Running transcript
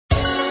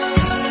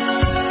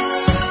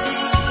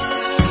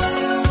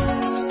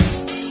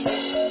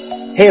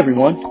Hey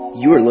everyone,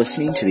 you are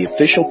listening to the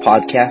official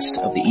podcast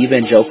of the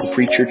Evangelical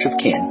Free Church of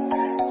Canton,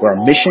 where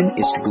our mission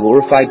is to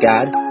glorify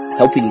God,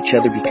 helping each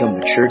other become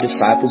mature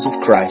disciples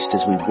of Christ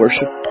as we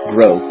worship,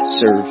 grow,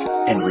 serve,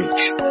 and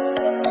reach.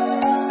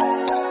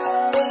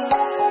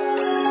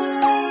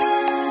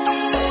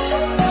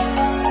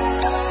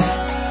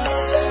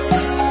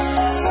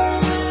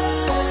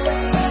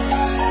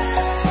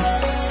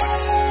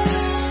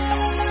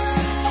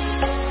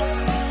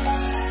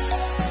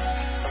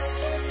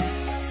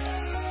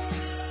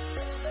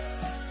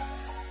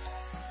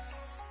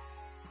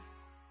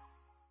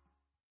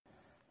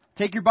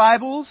 Take your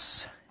Bibles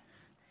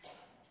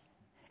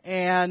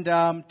and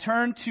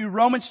turn to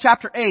Romans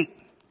chapter 8.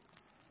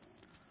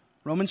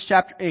 Romans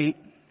chapter 8.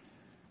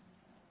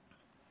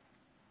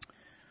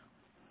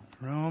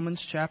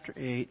 Romans chapter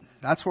 8.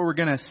 That's where we're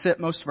going to sit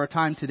most of our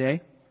time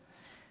today.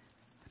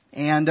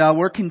 And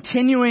we're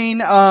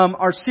continuing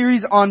our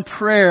series on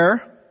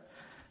prayer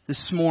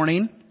this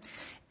morning.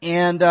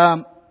 And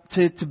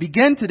to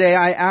begin today,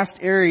 I asked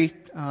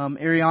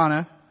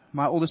Ariana,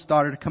 my oldest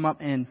daughter, to come up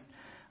and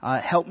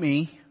help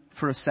me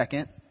for a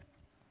second.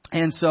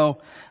 And so,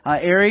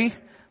 Ari,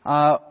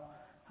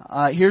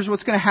 here's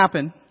what's going to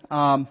happen.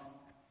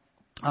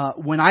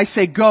 When I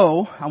say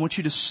go, I want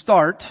you to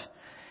start.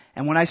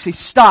 And when I say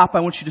stop,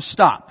 I want you to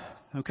stop.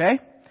 Okay?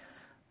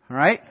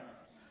 Alright?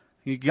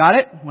 You got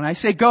it? When I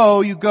say go,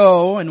 you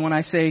go. And when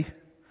I say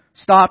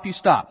stop, you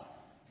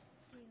stop.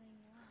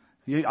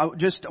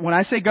 When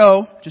I say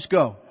go, just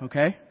go.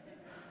 Okay?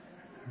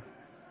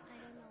 I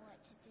don't know what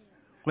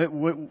to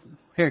do. Wait,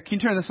 here, can you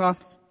turn this on?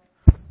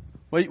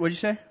 What did you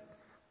say?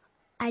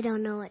 I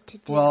don't know what to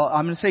do. Well,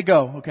 I'm going to say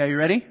go. Okay, you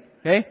ready?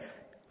 Okay?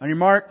 On your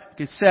mark,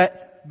 get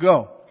set,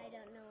 go. I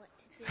don't know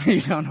what to do.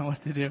 You don't know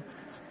what to do.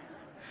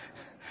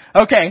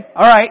 Okay,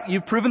 alright,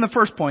 you've proven the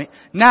first point.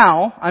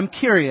 Now, I'm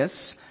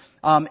curious,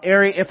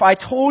 Ari, if I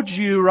told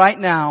you right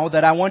now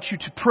that I want you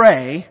to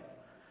pray,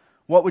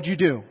 what would you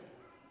do? Pray.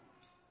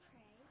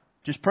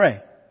 Just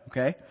pray.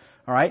 Okay?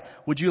 Alright.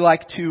 Would you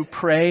like to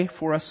pray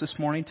for us this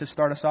morning to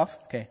start us off?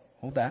 Okay,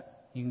 hold that.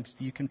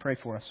 You can pray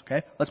for us,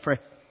 okay? Let's pray.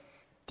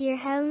 Dear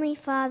Heavenly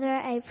Father,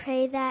 I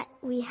pray that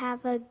we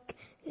have a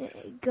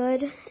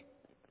good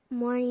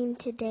morning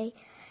today,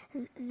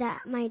 that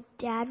my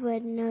dad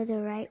would know the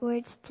right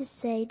words to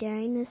say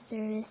during the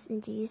service.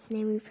 In Jesus'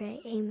 name we pray.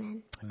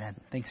 Amen. Amen.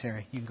 Thanks,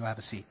 Harry. You can go have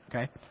a seat,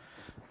 okay?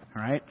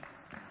 All right.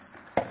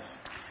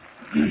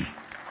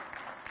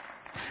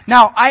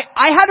 Now,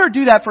 I had her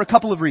do that for a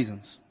couple of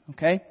reasons,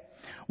 okay?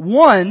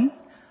 One,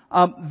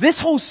 this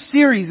whole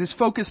series is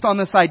focused on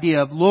this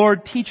idea of,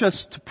 Lord, teach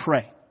us to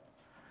pray.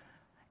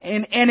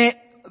 And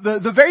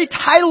the very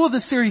title of the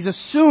series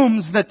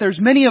assumes that there's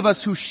many of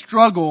us who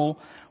struggle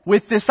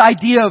with this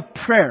idea of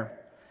prayer.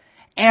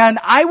 And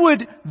I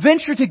would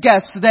venture to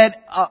guess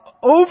that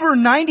over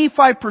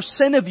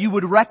 95% of you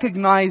would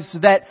recognize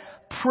that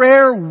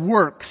prayer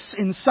works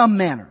in some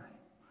manner.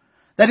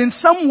 That in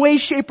some way,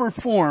 shape, or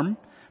form,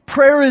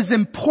 prayer is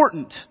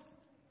important.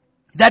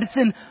 That it's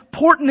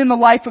important in the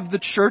life of the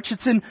church,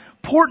 it's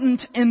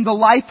important in the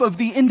life of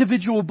the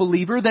individual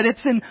believer, that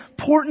it's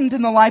important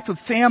in the life of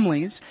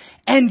families,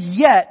 and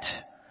yet,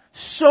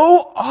 so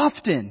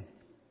often,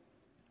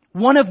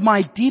 one of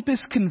my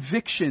deepest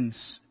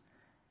convictions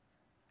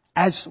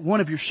as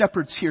one of your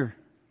shepherds here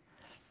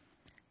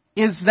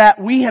is that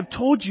we have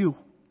told you,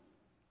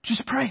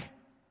 just pray.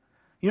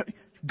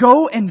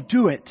 Go and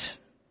do it.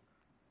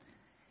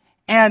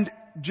 And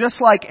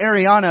just like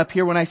Ariana up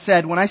here when I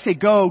say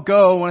go,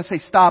 go, when I say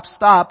stop,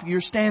 stop,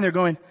 you're standing there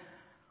going,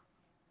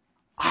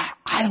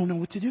 I don't know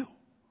what to do.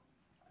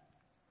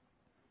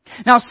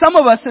 Now some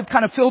of us have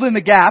kind of filled in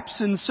the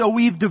gaps, and so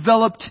we've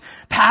developed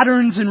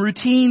patterns and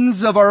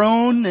routines of our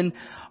own, and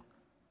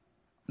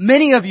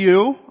many of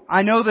you,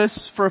 I know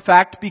this for a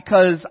fact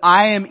because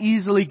I am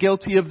easily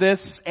guilty of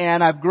this,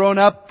 and I've grown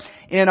up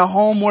in a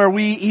home where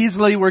we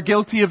easily were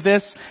guilty of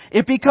this.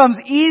 It becomes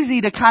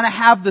easy to kind of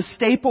have the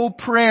staple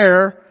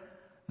prayer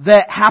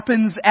that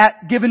happens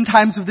at given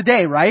times of the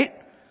day, right?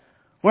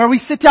 Where we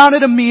sit down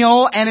at a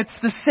meal and it's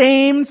the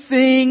same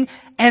thing,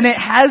 and it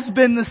has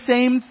been the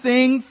same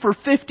thing for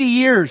 50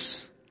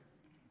 years.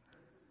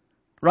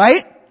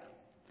 Right?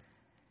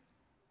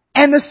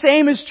 And the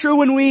same is true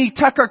when we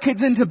tuck our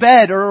kids into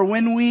bed, or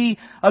when we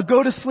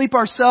go to sleep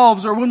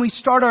ourselves, or when we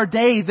start our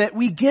day, that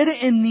we get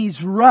in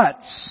these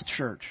ruts,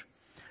 church,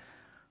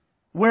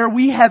 where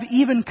we have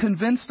even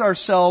convinced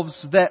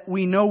ourselves that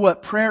we know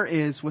what prayer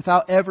is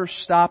without ever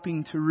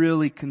stopping to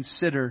really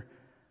consider,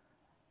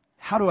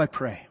 how do I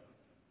pray?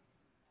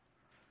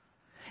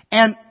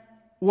 And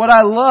what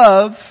I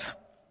love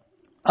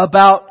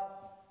about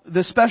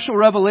the special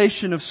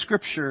revelation of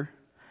Scripture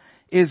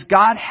is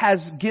God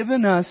has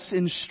given us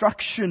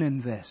instruction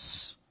in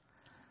this.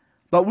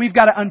 But we've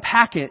got to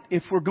unpack it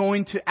if we're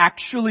going to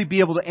actually be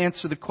able to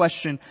answer the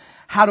question,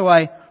 how do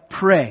I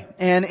pray?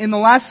 And in the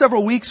last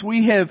several weeks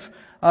we have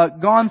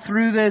gone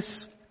through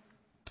this.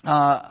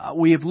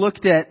 We have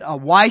looked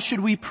at why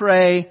should we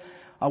pray.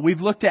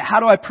 We've looked at how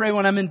do I pray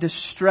when I'm in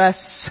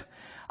distress.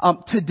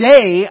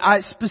 Today, I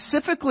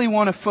specifically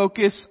want to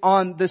focus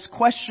on this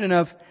question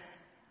of,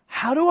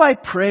 how do I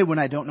pray when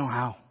I don't know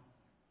how?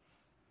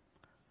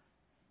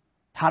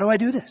 How do I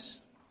do this?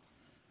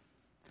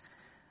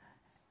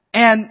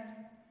 And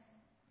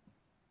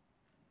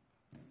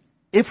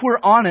if we're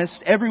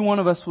honest, every one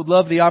of us would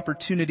love the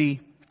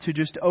opportunity to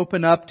just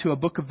open up to a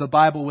book of the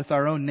Bible with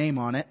our own name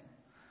on it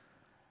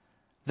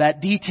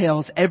that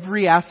details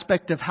every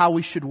aspect of how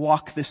we should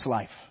walk this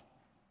life.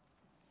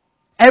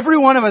 Every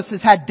one of us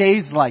has had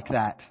days like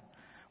that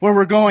where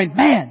we're going,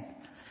 man,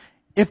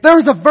 if there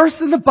was a verse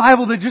in the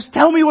Bible that just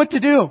tell me what to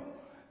do,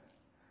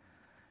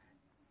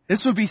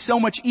 this would be so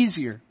much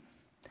easier.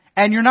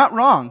 And you're not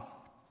wrong.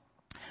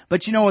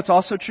 But you know what's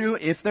also true?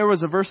 If there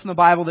was a verse in the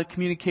Bible that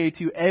communicated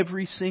to you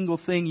every single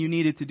thing you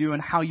needed to do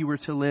and how you were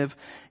to live,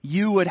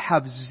 you would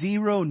have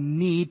zero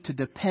need to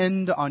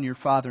depend on your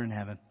Father in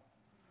heaven.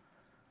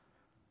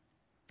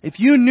 If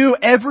you knew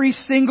every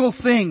single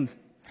thing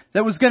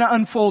that was going to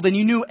unfold and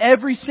you knew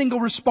every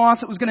single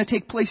response that was going to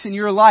take place in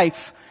your life,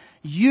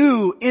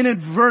 you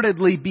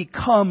inadvertently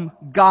become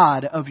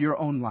God of your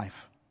own life.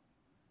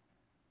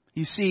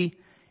 You see,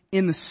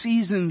 in the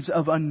seasons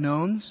of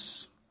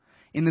unknowns,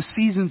 in the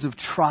seasons of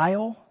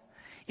trial,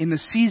 in the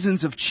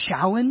seasons of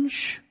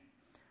challenge,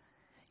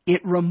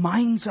 it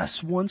reminds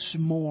us once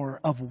more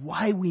of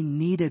why we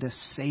needed a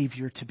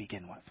Savior to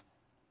begin with.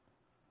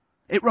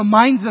 It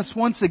reminds us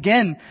once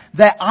again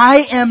that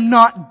I am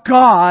not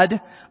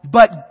God,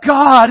 but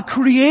God,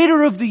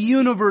 creator of the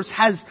universe,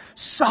 has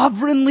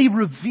sovereignly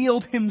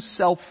revealed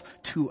Himself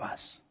to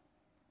us.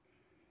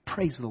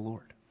 Praise the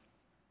Lord.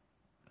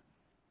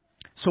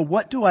 So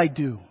what do I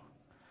do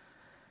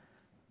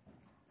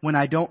when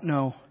I don't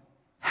know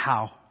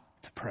how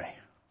to pray?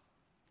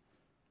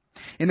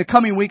 In the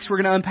coming weeks,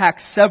 we're going to unpack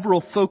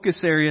several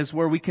focus areas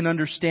where we can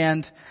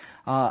understand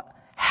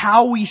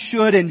how we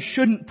should and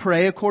shouldn't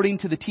pray according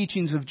to the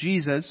teachings of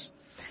Jesus.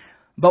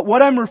 But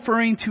what I'm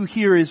referring to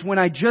here is when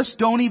I just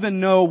don't even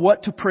know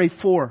what to pray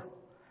for.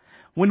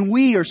 When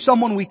we or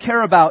someone we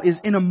care about is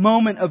in a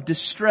moment of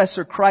distress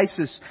or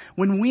crisis.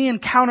 When we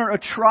encounter a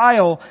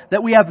trial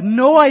that we have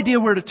no idea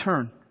where to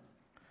turn.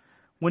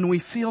 When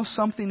we feel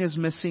something is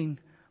missing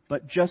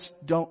but just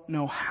don't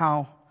know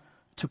how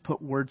to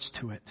put words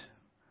to it.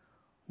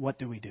 What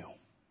do we do?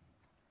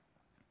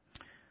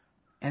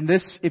 And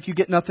this, if you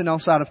get nothing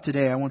else out of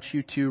today, I want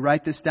you to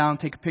write this down,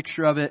 take a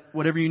picture of it,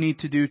 whatever you need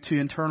to do to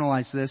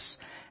internalize this.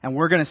 And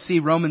we're going to see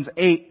Romans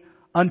 8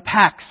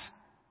 unpacks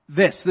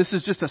this. This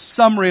is just a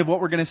summary of what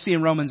we're going to see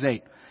in Romans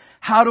 8.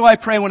 How do I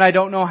pray when I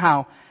don't know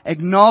how?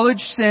 Acknowledge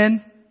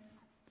sin,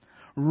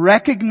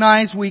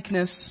 recognize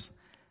weakness,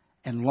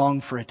 and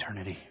long for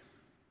eternity.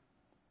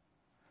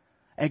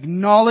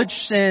 Acknowledge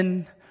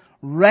sin,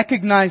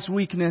 recognize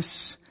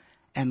weakness,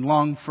 and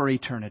long for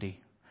eternity.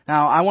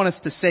 Now, I want us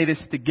to say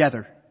this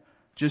together,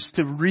 just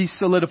to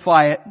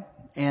re-solidify it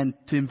and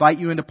to invite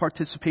you into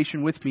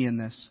participation with me in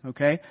this,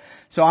 okay?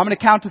 So I'm going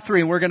to count to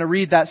 3 and we're going to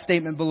read that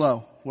statement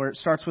below where it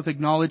starts with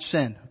acknowledge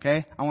sin,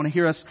 okay? I want to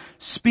hear us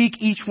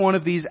speak each one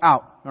of these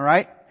out,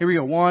 alright? Here we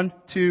go. 1,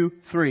 2,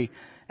 3.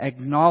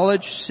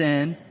 Acknowledge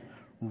sin,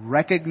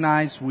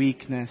 recognize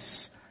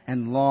weakness,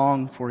 and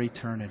long for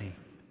eternity.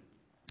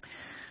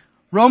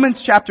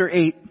 Romans chapter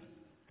 8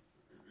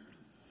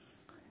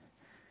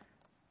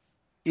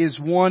 is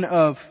one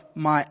of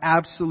my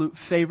absolute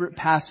favorite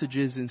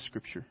passages in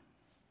Scripture.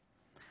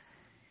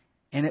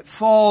 And it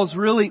falls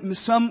really,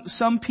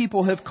 some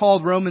people have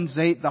called Romans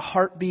 8 the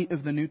heartbeat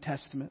of the New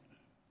Testament,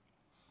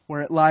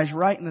 where it lies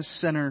right in the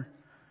center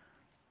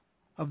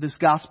of this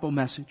gospel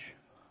message.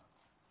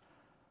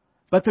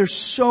 But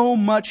there's so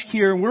much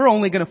here, and we're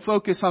only going to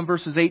focus on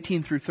verses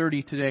 18 through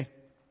 30 today.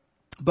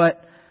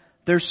 But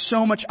there's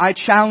so much. I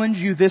challenge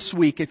you this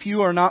week, if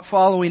you are not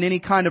following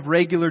any kind of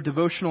regular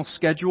devotional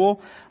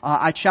schedule,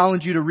 I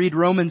challenge you to read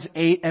Romans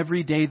 8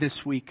 every day this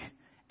week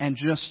and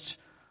just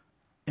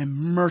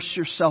immerse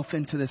yourself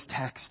into this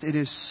text. It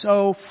is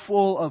so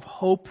full of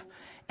hope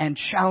and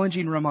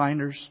challenging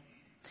reminders.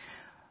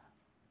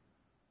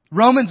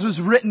 Romans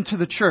was written to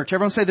the church.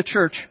 Everyone say the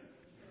church.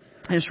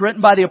 It's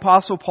written by the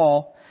Apostle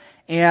Paul,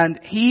 and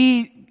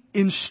he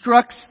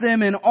instructs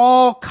them in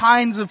all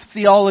kinds of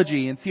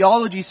theology, and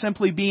theology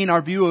simply being our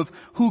view of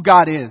who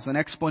God is, an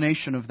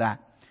explanation of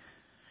that.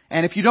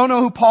 And if you don't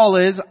know who Paul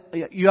is,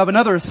 you have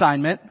another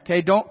assignment.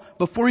 Okay,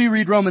 before you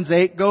read Romans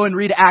 8, go and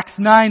read Acts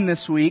 9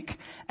 this week,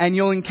 and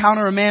you'll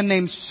encounter a man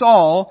named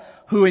Saul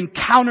who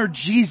encountered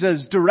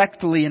Jesus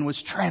directly and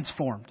was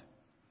transformed.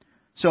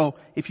 So,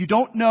 if you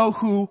don't know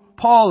who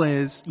Paul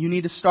is, you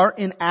need to start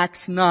in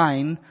Acts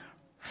 9,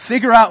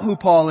 figure out who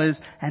Paul is,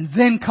 and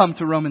then come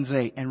to Romans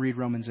 8 and read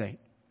Romans 8.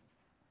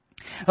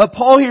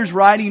 Paul here is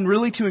writing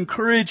really to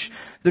encourage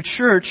the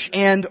church,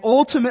 and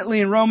ultimately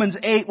in Romans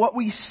 8, what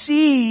we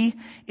see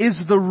is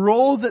the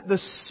role that the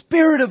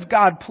Spirit of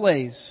God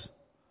plays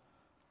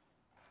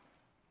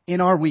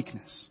in our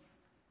weakness.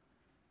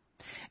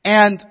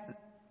 And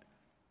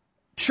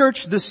church,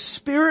 the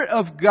Spirit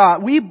of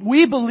God,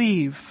 we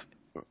believe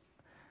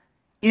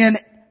in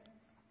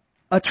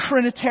a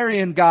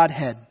Trinitarian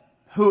Godhead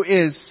who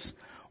is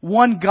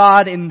one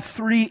God in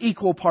three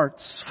equal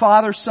parts,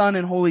 Father, Son,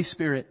 and Holy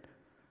Spirit.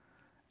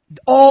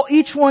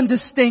 Each one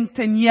distinct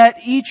and yet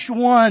each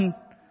one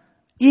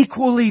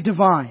equally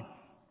divine.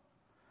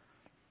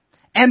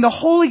 And the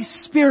Holy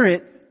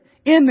Spirit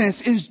in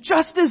this is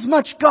just as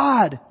much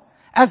God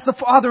as the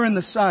Father and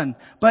the Son.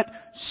 But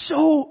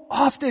so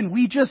often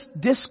we just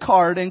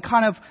discard and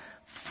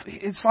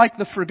it's like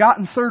the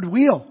forgotten third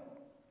wheel,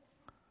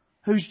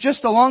 who's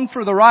just along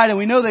for the ride, and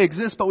we know they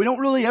exist, but we don't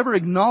really ever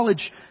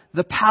acknowledge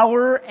the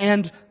power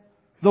and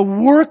the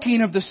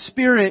working of the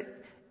Spirit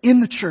in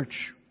the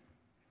church.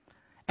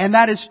 And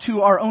that is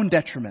to our own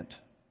detriment.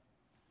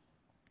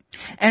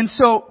 And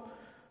so,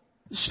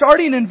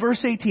 starting in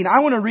verse 18, I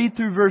want to read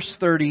through verse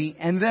 30,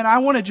 and then I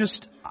want to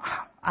just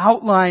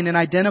outline and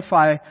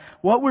identify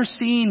what we're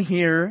seeing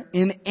here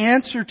in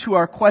answer to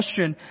our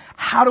question,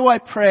 how do I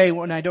pray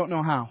when I don't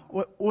know how?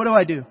 What do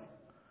I do?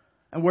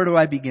 And where do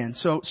I begin?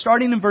 So,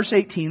 starting in verse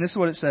 18, this is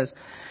what it says.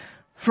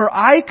 For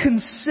I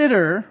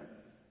consider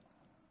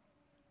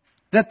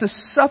that the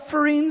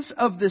sufferings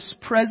of this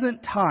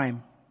present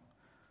time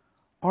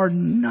are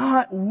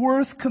not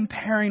worth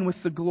comparing with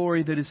the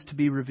glory that is to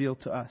be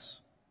revealed to us.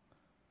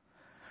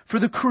 For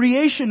the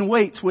creation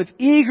waits with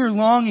eager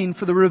longing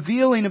for the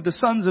revealing of the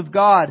sons of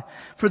God.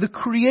 For the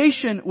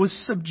creation was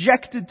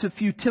subjected to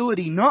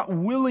futility, not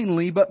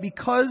willingly, but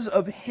because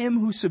of Him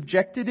who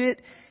subjected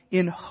it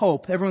in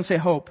hope. Everyone say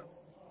hope.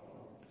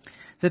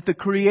 That the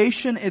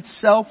creation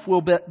itself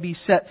will be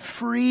set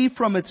free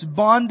from its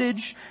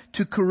bondage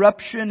to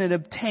corruption and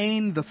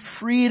obtain the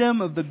freedom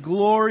of the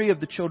glory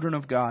of the children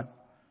of God.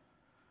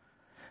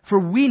 For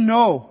we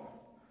know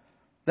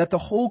that the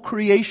whole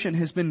creation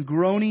has been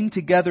groaning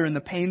together in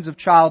the pains of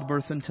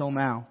childbirth until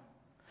now.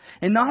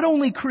 And not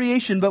only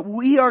creation, but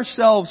we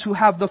ourselves who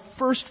have the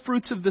first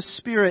fruits of the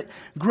Spirit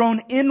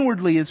groan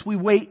inwardly as we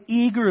wait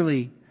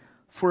eagerly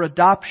for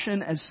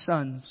adoption as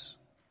sons,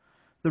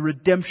 the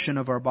redemption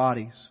of our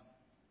bodies.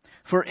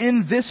 For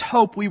in this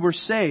hope we were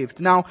saved.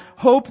 Now,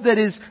 hope that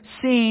is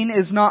seen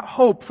is not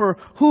hope, for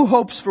who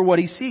hopes for what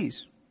he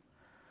sees?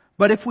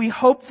 But if we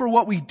hope for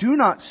what we do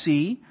not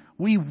see,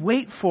 we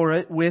wait for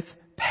it with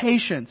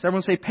patience.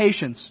 Everyone say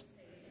patience.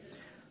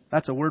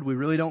 That's a word we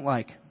really don't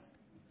like.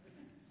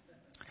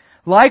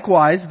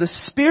 Likewise, the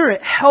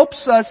Spirit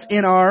helps us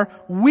in our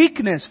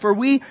weakness, for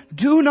we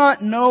do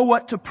not know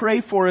what to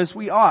pray for as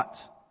we ought.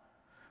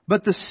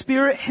 But the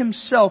Spirit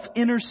Himself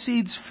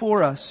intercedes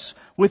for us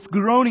with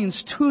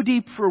groanings too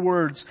deep for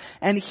words.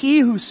 And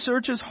He who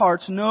searches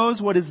hearts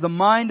knows what is the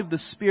mind of the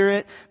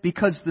Spirit,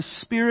 because the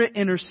Spirit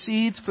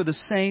intercedes for the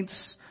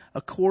saints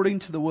according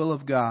to the will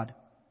of God.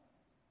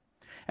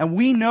 And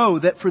we know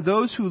that for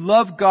those who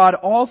love God,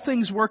 all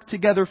things work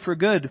together for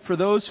good, for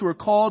those who are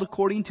called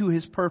according to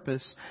His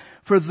purpose.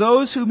 For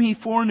those whom He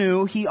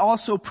foreknew, He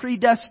also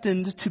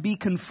predestined to be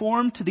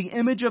conformed to the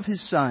image of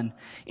His Son,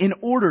 in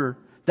order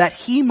that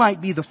He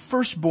might be the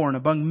firstborn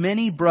among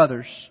many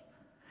brothers.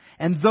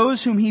 And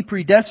those whom He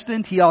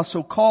predestined, He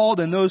also called,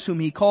 and those whom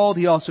He called,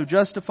 He also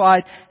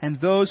justified, and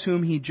those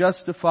whom He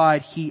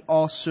justified, He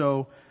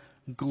also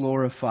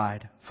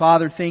glorified.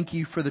 Father, thank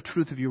You for the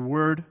truth of Your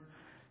Word.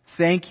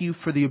 Thank You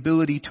for the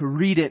ability to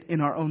read it in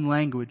our own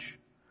language.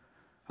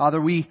 Father,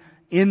 we,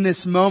 in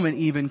this moment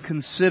even,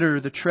 consider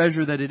the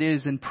treasure that it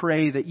is and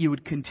pray that You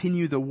would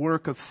continue the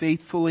work of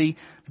faithfully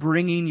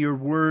bringing Your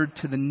Word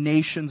to the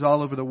nations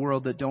all over the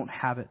world that don't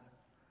have it.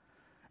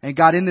 And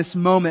God, in this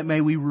moment,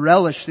 may we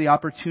relish the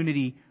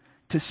opportunity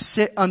to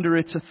sit under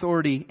its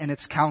authority and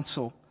its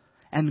counsel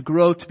and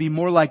grow to be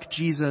more like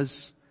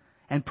Jesus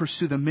and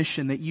pursue the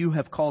mission that You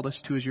have called us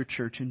to as Your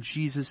church. In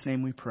Jesus'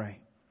 name we pray.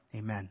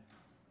 Amen.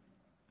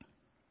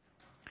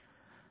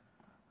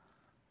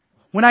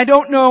 When I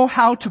don't know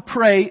how to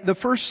pray, the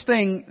first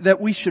thing that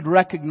we should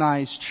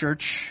recognize,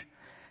 church,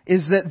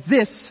 is that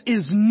this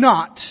is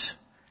not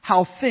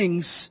how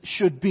things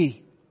should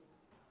be.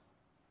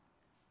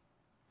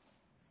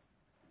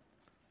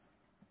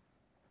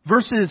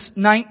 Verses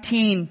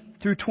 19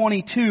 through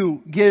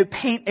 22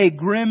 paint a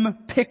grim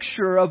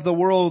picture of the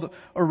world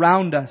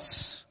around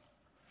us.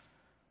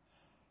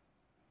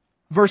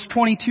 Verse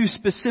 22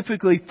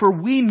 specifically, for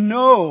we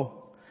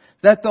know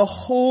that the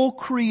whole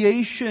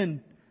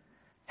creation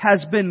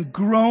has been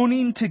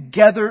groaning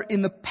together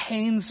in the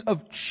pains of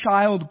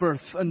childbirth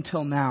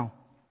until now.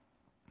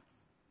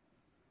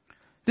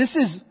 This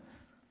is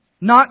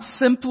not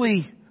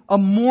simply a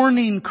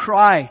mourning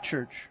cry,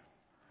 church.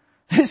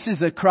 This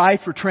is a cry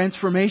for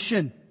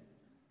transformation.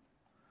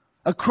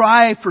 A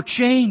cry for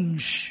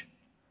change.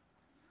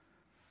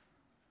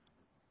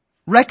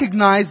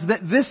 Recognize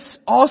that this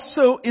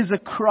also is a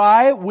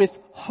cry with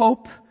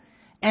hope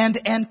and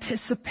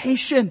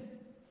anticipation.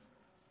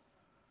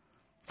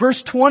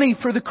 Verse 20,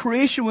 for the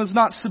creation was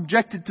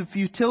subjected to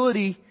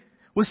futility,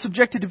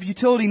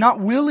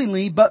 not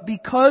willingly, but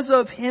because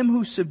of Him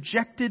who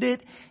subjected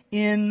it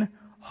in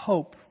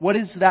hope. What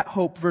is that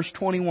hope? Verse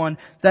 21,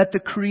 that the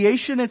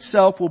creation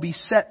itself will be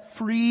set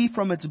free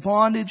from its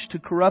bondage to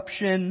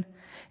corruption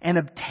and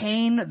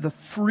obtain the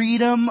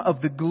freedom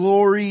of the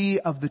glory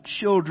of the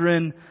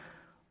children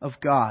of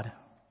God.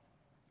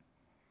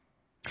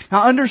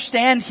 Now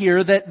understand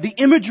here that the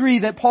imagery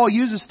that Paul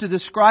uses to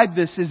describe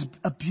this is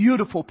a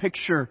beautiful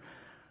picture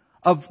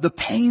of the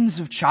pains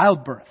of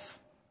childbirth.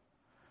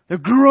 The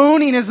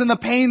groaning is in the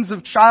pains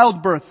of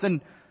childbirth.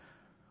 And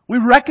we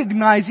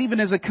recognize even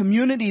as a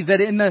community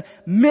that in the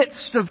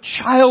midst of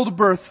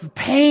childbirth,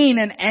 pain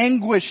and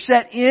anguish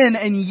set in,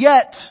 and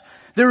yet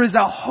there is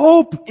a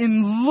hope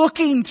in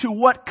looking to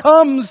what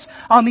comes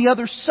on the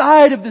other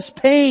side of this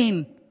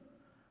pain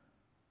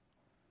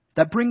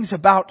that brings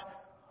about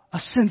a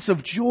sense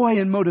of joy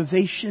and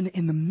motivation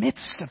in the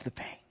midst of the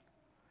pain.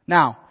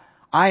 Now,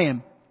 I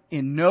am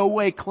in no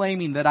way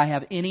claiming that I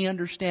have any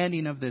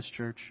understanding of this,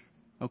 church.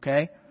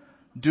 Okay?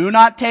 Do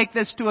not take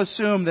this to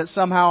assume that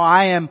somehow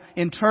I am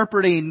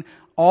interpreting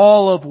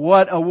all of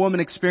what a woman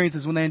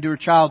experiences when they endure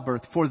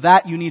childbirth. For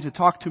that, you need to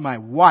talk to my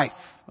wife.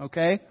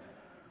 Okay?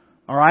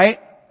 Alright?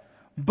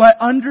 But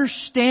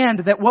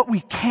understand that what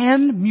we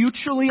can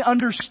mutually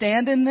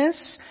understand in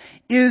this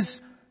is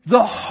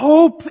the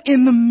hope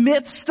in the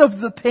midst of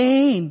the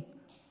pain.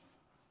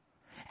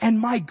 And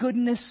my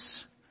goodness,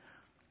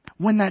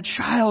 when that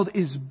child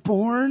is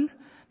born,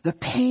 the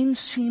pain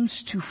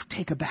seems to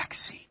take a back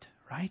seat,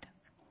 right?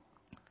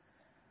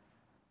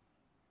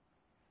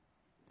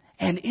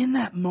 And in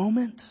that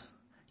moment,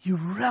 you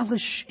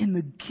relish in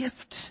the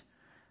gift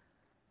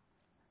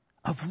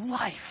of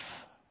life.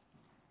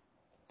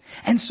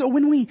 And so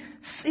when we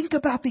think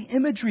about the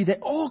imagery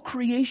that all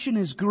creation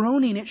is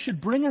groaning, it should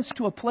bring us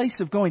to a place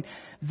of going,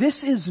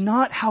 this is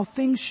not how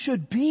things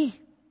should be.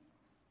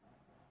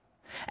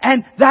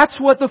 And that's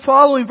what the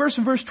following verse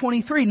in verse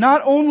 23,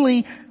 not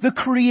only the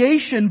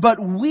creation, but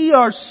we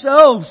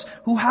ourselves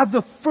who have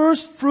the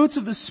first fruits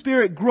of the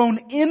Spirit groan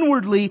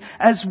inwardly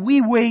as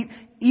we wait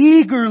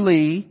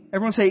eagerly.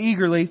 Everyone say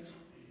eagerly.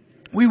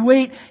 We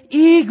wait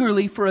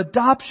eagerly for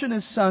adoption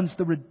as sons,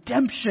 the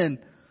redemption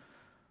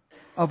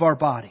of our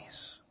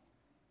bodies.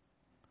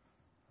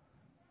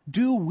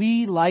 Do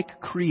we,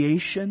 like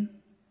creation,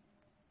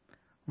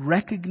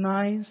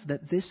 recognize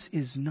that this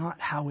is not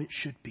how it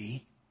should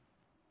be?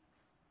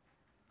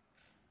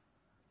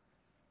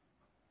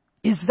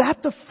 Is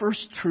that the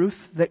first truth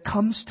that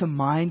comes to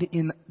mind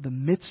in the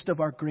midst of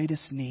our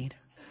greatest need?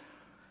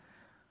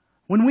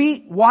 When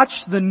we watch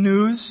the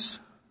news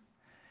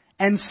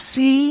and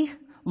see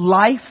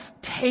life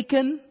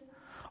taken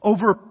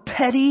over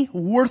petty,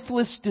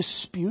 worthless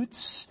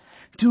disputes,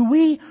 do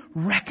we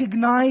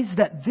recognize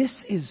that this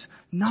is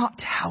not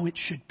how it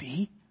should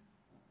be?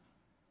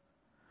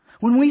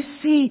 When we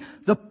see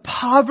the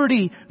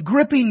poverty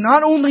gripping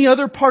not only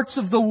other parts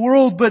of the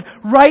world, but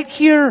right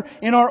here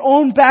in our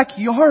own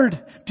backyard,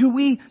 do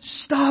we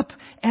stop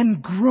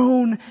and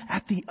groan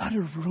at the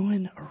utter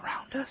ruin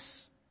around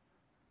us?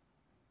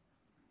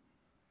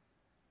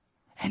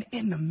 And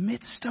in the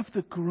midst of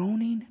the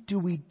groaning, do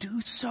we do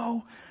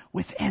so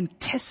with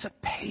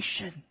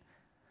anticipation,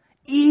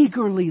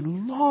 eagerly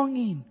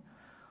longing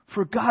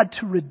for God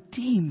to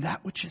redeem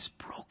that which is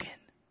broken?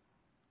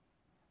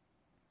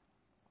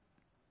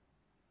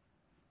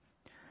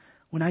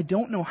 When I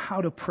don't know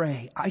how to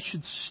pray, I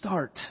should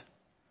start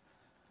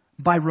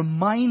by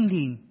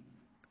reminding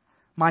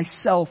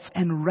myself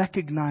and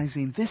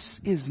recognizing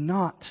this is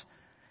not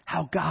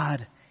how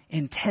God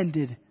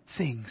intended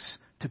things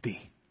to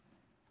be.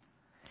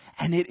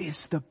 And it is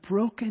the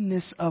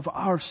brokenness of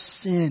our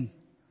sin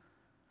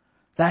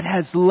that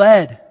has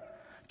led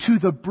to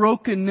the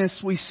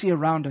brokenness we see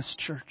around us,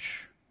 church.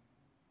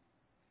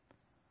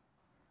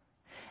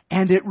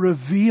 And it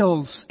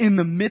reveals in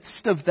the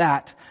midst of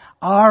that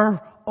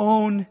our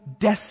own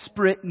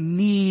desperate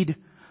need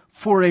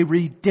for a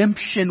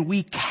redemption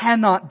we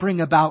cannot bring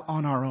about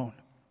on our own.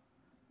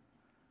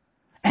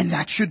 And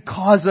that should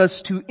cause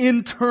us to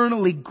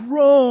internally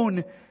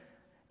groan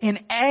in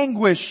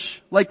anguish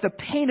like the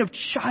pain of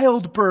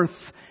childbirth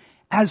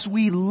as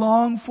we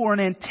long for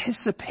and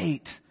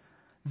anticipate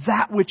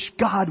that which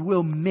God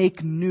will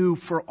make new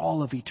for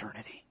all of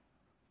eternity.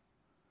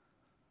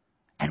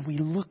 And we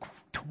look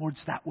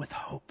towards that with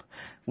hope.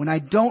 When I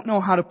don't know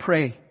how to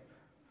pray,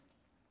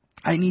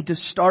 I need to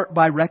start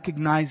by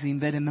recognizing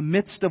that in the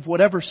midst of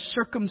whatever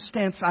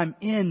circumstance I'm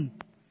in,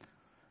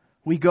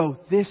 we go,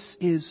 this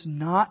is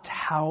not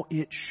how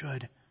it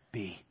should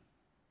be.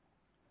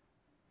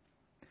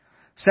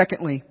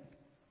 Secondly,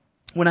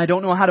 when I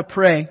don't know how to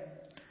pray,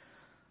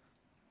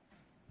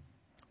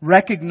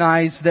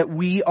 recognize that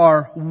we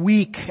are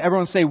weak.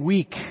 Everyone say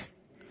weak.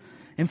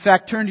 In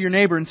fact, turn to your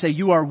neighbor and say,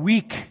 you are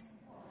weak.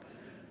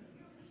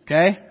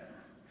 Okay?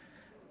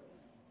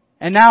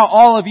 And now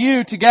all of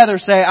you together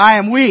say, I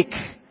am weak.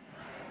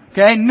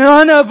 Okay?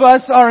 None of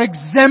us are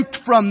exempt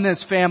from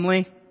this,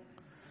 family.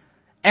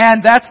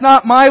 And that's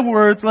not my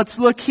words. Let's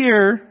look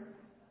here.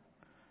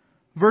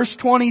 Verse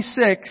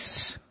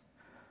 26.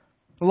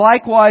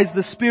 Likewise,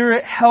 the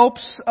Spirit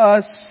helps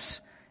us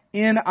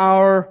in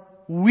our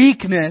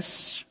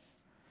weakness,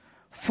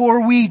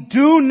 for we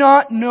do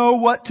not know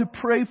what to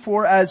pray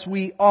for as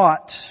we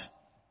ought.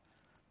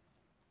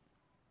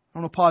 I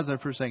want to pause there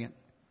for a second.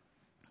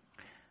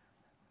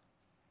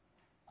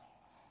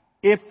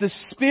 If the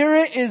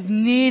Spirit is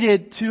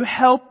needed to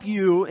help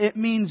you, it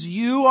means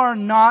you are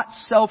not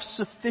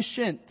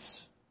self-sufficient.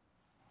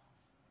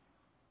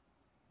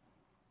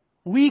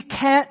 We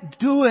can't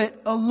do it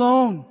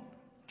alone,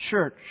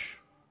 church.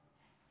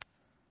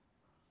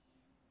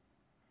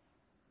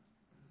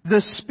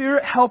 The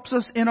Spirit helps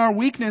us in our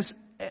weakness.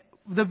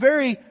 The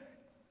very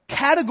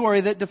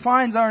category that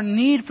defines our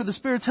need for the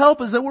Spirit's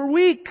help is that we're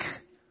weak.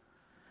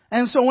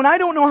 And so when I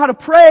don't know how to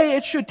pray,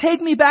 it should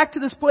take me back to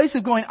this place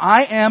of going,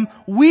 I am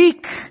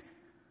weak.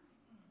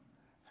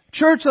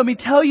 Church, let me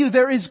tell you,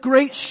 there is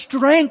great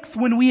strength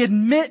when we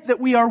admit that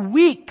we are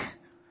weak.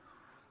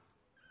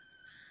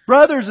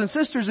 Brothers and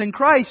sisters in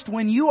Christ,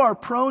 when you are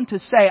prone to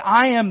say,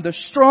 I am the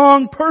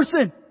strong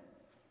person,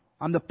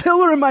 I'm the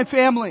pillar in my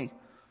family,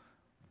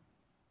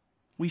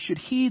 we should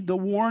heed the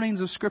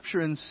warnings of Scripture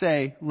and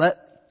say,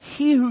 let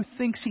he who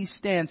thinks he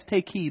stands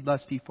take heed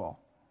lest he fall.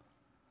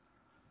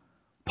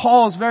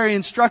 Paul's very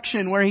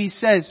instruction where he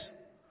says,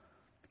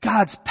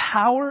 God's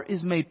power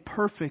is made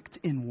perfect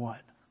in what?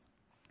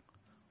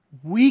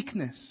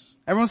 Weakness.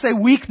 Everyone say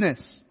weakness.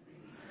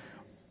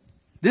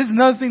 This is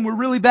another thing we're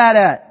really bad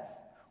at.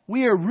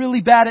 We are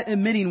really bad at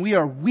admitting we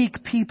are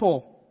weak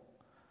people.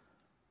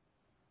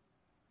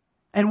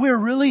 And we're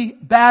really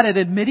bad at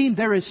admitting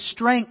there is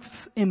strength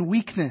in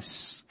weakness.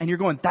 And you're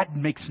going, that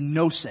makes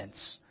no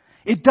sense.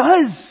 It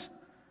does.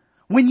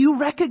 When you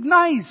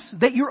recognize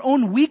that your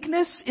own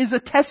weakness is a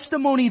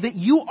testimony that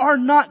you are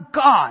not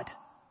God.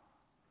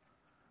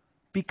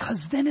 Because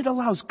then it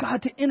allows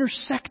God to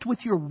intersect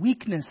with your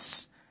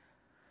weakness.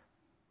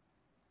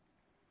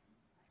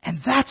 And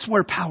that's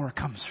where power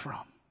comes from.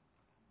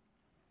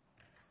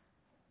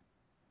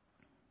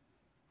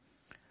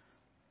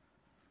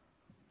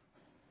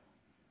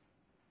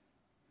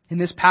 In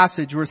this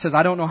passage where it says,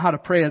 I don't know how to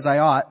pray as I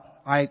ought,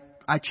 I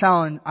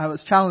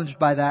was challenged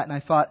by that, and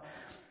I thought,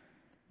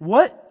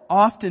 what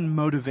often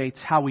motivates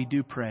how we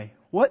do pray?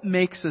 What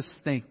makes us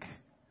think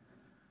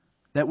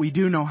that we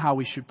do know how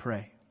we should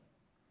pray?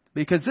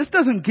 Because this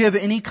doesn't give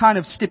any kind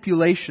of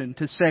stipulation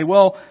to say,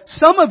 well,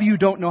 some of you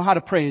don't know how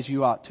to pray as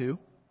you ought to.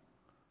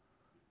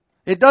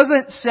 It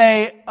doesn't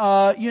say,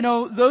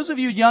 those of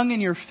you young in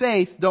your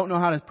faith don't know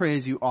how to pray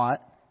as you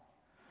ought.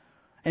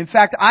 In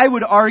fact, I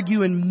would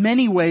argue in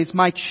many ways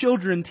my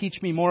children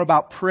teach me more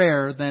about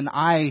prayer than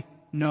I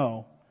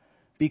know,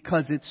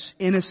 because it's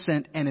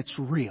innocent and it's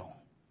real.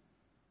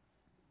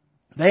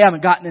 They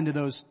haven't gotten into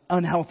those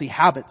unhealthy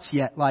habits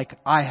yet like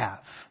I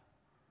have.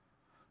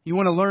 You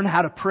want to learn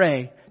how to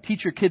pray,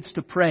 teach your kids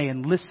to pray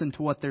and listen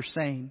to what they're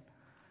saying.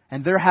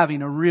 And they're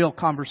having a real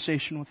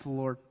conversation with the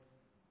Lord.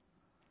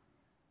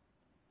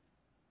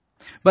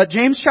 But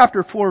James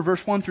chapter 4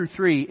 verse 1 through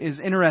 3 is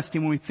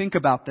interesting when we think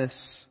about this.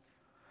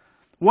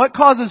 What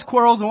causes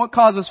quarrels and what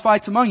causes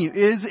fights among you?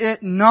 Is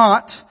it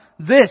not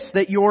this,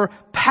 that your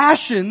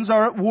passions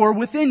are at war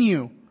within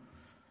you?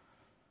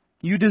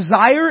 You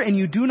desire and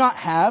you do not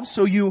have,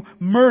 so you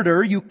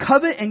murder. You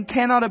covet and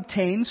cannot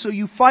obtain, so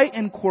you fight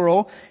and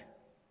quarrel.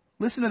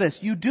 Listen to this.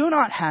 You do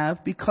not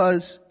have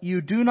because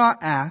you do not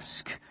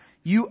ask.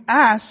 You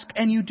ask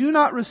and you do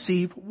not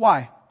receive.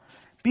 Why?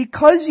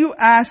 Because you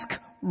ask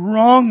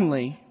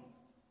wrongly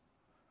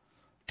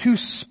to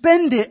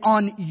spend it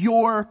on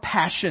your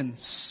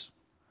passions.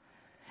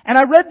 And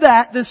I read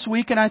that this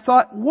week and I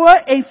thought,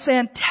 what a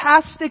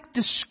fantastic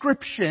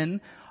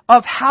description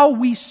of how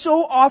we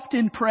so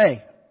often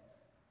pray.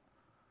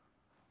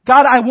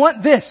 God, I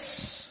want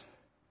this.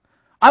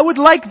 I would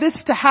like this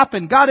to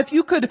happen. God, if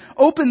you could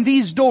open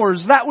these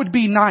doors, that would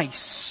be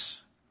nice.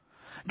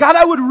 God,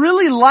 I would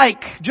really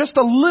like just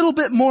a little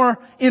bit more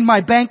in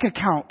my bank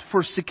account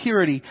for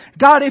security.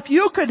 God, if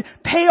you could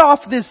pay off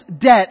this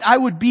debt, I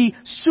would be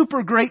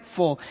super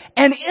grateful.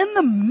 And in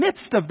the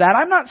midst of that,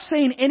 I'm not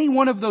saying any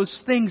one of those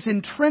things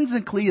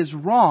intrinsically is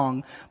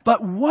wrong,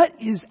 but what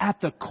is at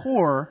the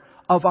core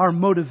of our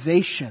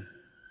motivation?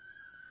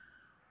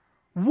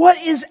 What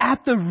is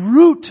at the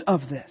root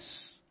of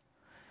this?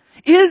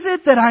 Is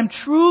it that I'm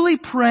truly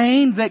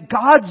praying that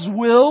God's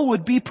will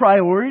would be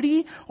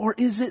priority? Or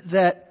is it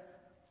that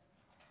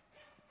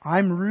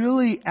I'm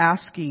really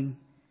asking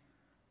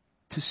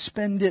to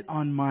spend it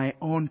on my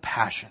own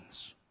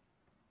passions?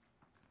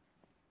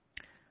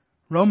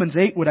 Romans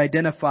 8 would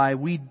identify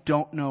we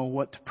don't know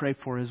what to pray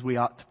for as we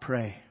ought to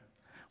pray.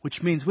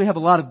 Which means we have a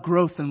lot of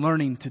growth and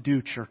learning to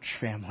do, church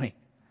family.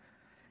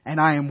 And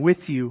I am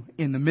with you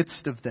in the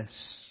midst of this.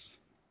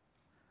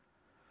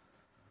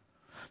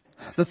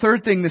 The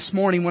third thing this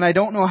morning, when I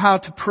don't know how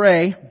to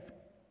pray,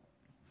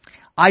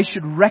 I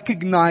should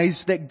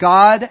recognize that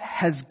God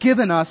has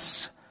given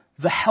us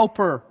the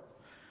helper.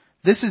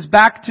 This is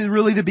back to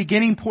really the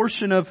beginning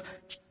portion of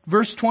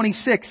verse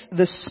 26.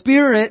 The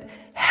Spirit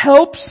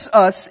helps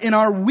us in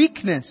our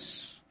weakness.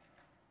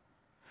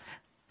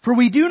 For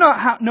we do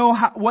not know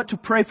what to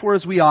pray for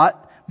as we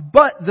ought,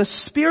 but the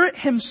Spirit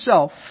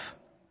Himself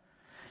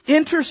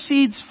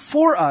intercedes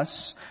for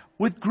us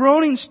with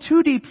groanings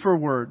too deep for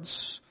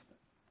words.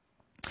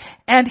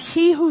 And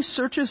He who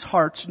searches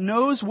hearts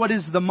knows what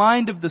is the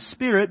mind of the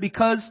Spirit,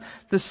 because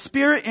the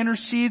Spirit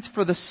intercedes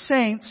for the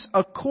saints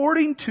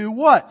according to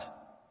what?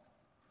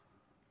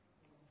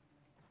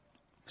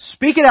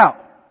 Speak it out.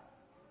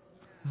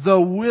 The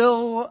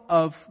will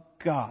of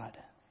God.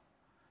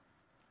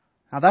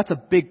 Now that's a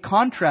big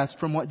contrast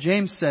from what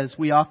James says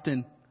we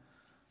often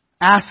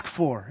ask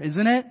for,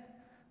 isn't it?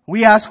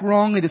 We ask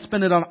wrongly to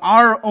spend it on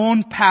our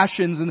own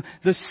passions, and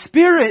the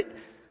Spirit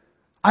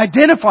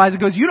identifies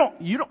and goes, you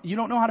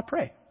don't know how to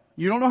pray.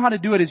 You don't know how to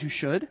do it as you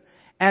should.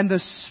 And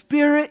the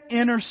Spirit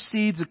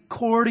intercedes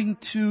according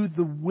to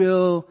the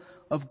will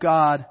of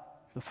God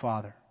the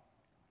Father.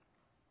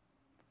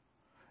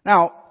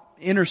 Now,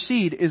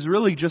 intercede is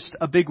really just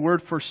a big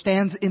word for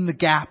stands in the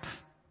gap.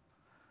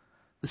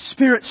 The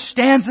Spirit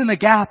stands in the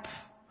gap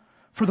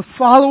for the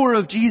follower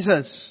of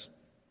Jesus.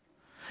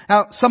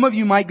 Now, some of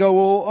you might go,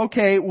 well,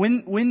 okay,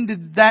 when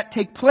did that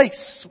take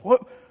place?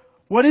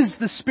 What is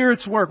the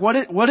Spirit's work? What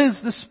is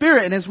the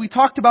Spirit? And as we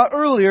talked about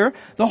earlier,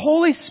 the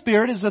Holy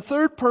Spirit is the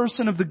third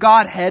person of the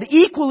Godhead,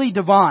 equally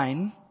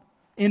divine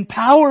in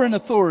power and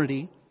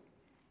authority.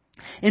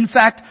 In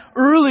fact,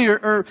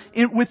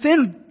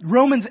 within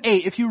Romans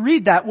 8, if you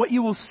read that, what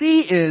you will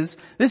see is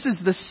this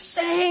is the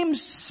same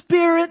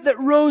Spirit that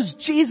rose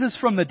Jesus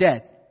from the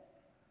dead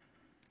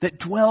that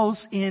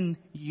dwells in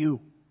you.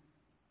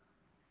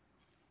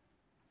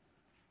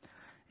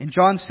 In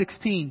John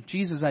 16,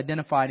 Jesus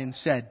identified and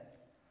said,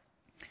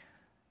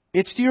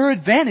 "It's to your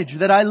advantage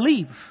that I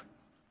leave.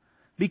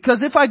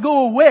 Because if I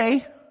go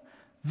away,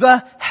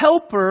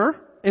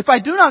 if I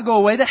do not go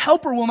away, the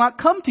Helper will not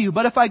come to you.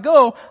 But if I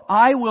go,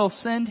 I will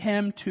send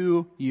Him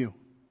to you."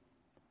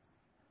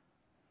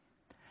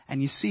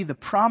 And you see, the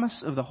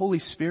promise of the Holy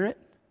Spirit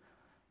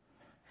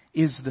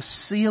is the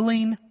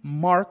sealing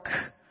mark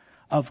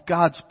of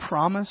God's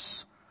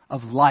promise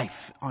of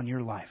life on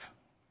your life.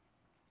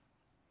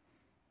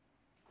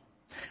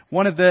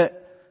 One of the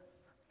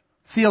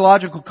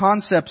theological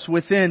concepts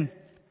within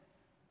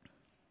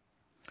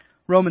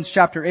Romans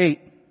chapter 8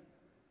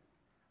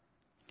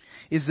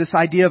 is this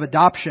idea of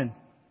adoption.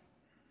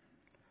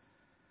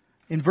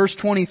 In verse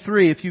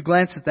 23, if you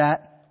glance at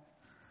that,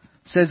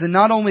 it says, "And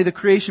not only the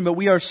creation, but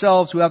we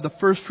ourselves who have the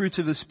first fruits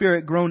of the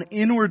Spirit groan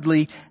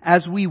inwardly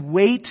as we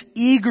wait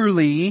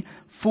eagerly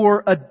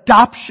for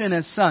adoption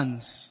as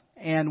sons."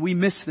 And we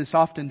miss this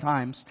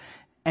oftentimes.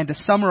 And to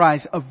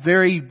summarize a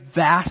very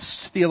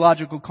vast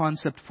theological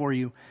concept for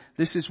you,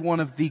 this is one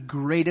of the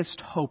greatest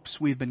hopes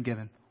we've been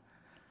given.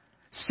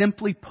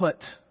 Simply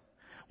put,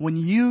 when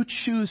you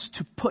choose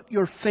to put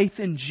your faith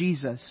in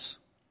Jesus,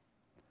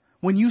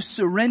 when you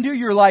surrender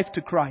your life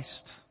to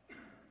Christ,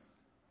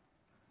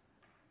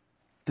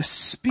 the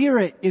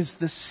Spirit is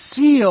the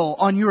seal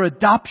on your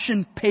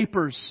adoption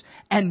papers,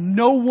 and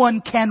no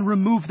one can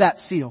remove that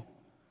seal.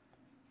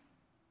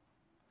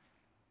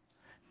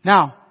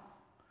 Now,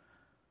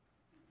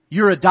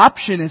 your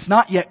adoption is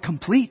not yet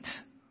complete.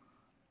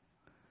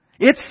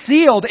 It's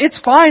sealed. It's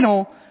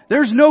final.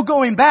 There's no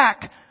going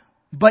back.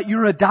 But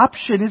your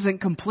adoption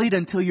isn't complete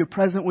until you're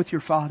present with your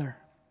Father.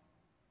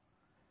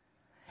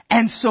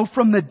 And so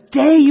from the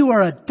day you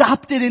are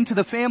adopted into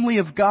the family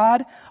of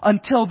God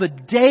until the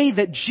day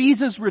that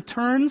Jesus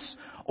returns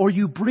or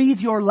you breathe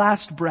your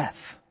last breath,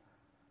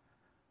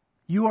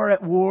 you are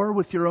at war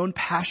with your own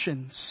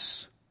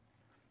passions.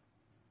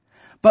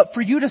 But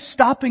for you to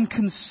stop and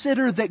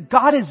consider that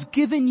God has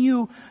given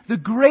you the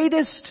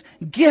greatest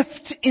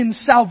gift in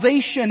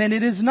salvation, and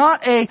it is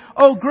not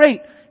oh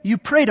great, you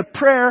prayed a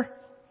prayer,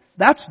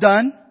 that's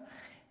done.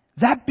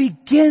 That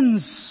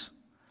begins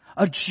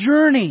a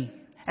journey.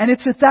 And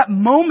it's at that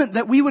moment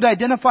that we would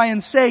identify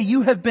and say,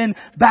 you have been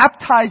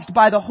baptized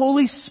by the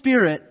Holy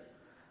Spirit,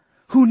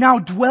 who now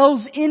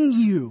dwells in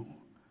you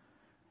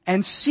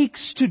and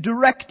seeks to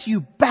direct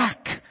you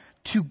back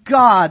to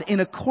God in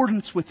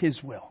accordance with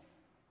His will.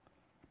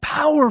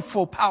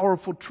 Powerful,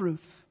 powerful truth.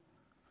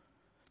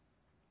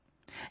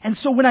 And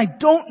so when I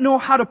don't know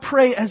how to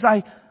pray as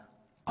I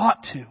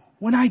ought to,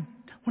 when I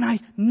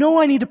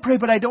know I need to pray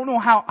but I don't know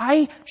how,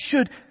 I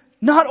should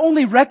not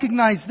only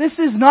recognize this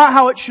is not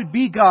how it should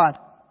be, God.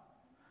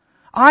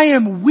 I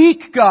am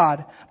weak,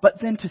 God.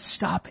 But then to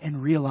stop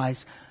and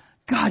realize,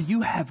 God,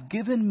 you have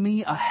given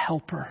me a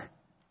helper.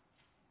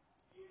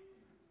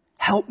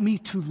 Help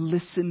me to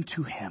listen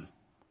to Him.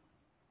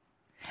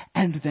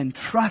 And then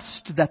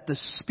trust that the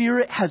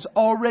Spirit has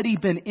already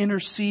been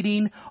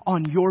interceding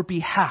on your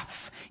behalf,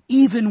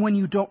 even when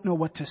you don't know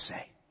what to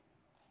say.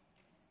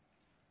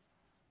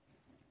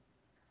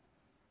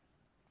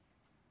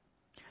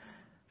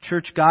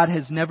 Church, God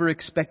has never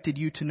expected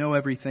you to know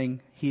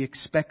everything. He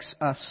expects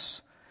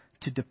us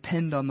to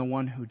depend on the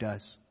one who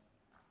does.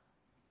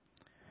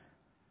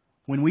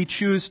 When we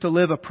choose to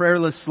live a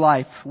prayerless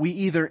life, we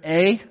either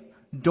A,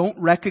 don't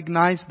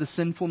recognize the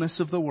sinfulness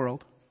of the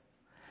world,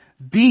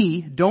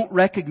 B, don't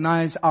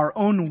recognize our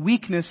own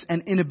weakness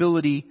and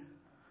inability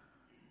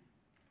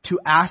to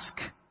ask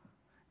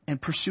and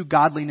pursue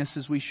godliness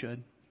as we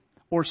should,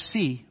 or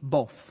C,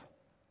 both,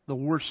 the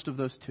worst of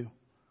those two.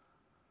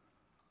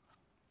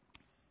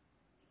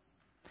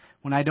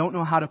 When I don't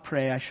know how to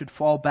pray, I should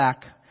fall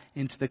back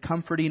into the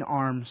comforting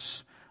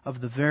arms of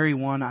the very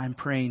one I'm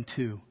praying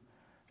to,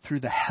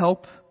 through the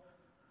help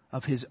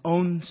of His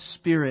own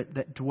Spirit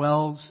that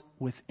dwells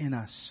within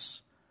us.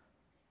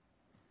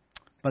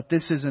 But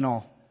this isn't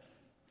all.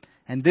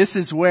 And this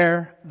is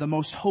where the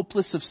most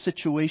hopeless of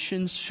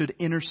situations should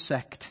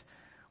intersect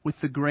with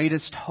the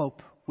greatest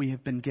hope we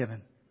have been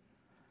given.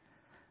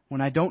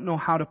 When I don't know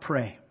how to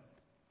pray,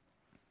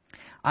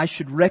 I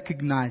should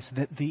recognize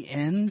that the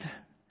end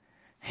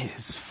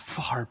is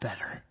far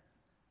better.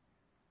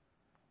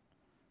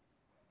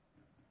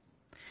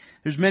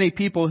 There's many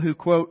people who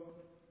quote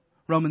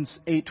Romans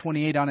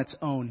 8:28 on its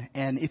own.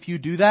 And if you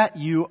do that,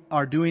 you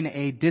are doing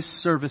a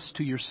disservice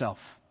to yourself.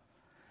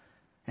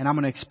 And I'm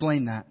going to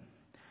explain that.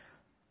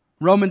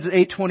 Romans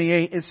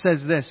 8:28, it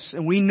says this,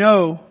 and we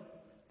know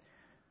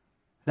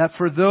that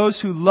for those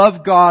who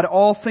love God,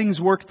 all things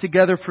work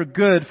together for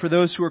good for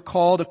those who are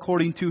called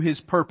according to His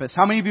purpose.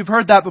 How many of you have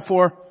heard that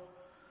before?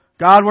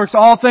 God works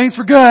all things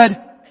for good.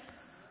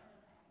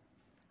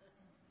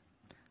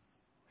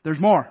 There's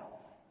more.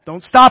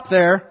 Don't stop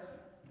there.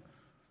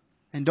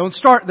 And don't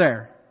start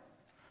there.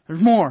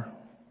 There's more.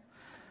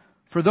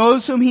 For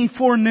those whom He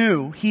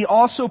foreknew, He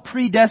also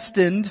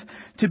predestined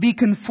to be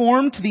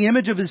conformed to the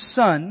image of His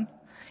Son,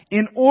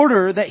 in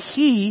order that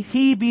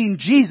He being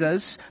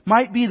Jesus,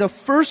 might be the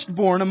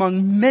firstborn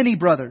among many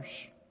brothers.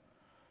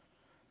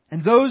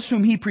 And those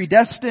whom He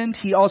predestined,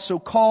 He also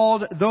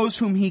called. Those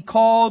whom He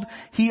called,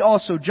 He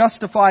also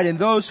justified. And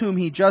those whom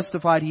He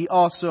justified, He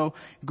also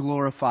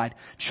glorified.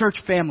 Church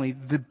family,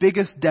 the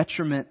biggest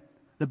detriment,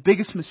 the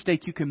biggest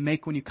mistake you can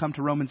make when you come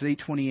to Romans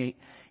 8:28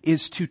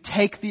 is to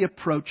take the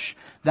approach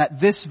that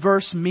this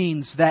verse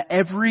means that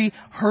every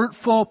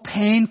hurtful,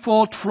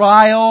 painful,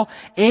 trial,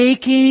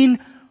 aching,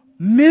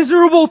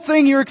 miserable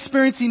thing you're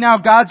experiencing now,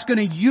 God's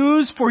going to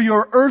use for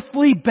your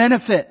earthly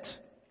benefit.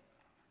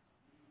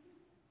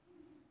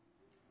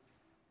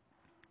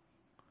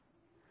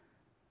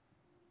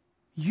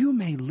 You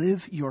may live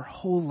your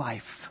whole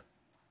life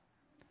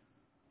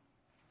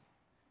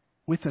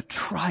with a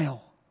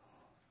trial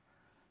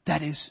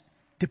that is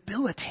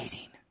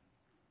debilitating.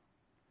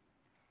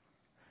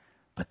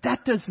 But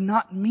that does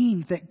not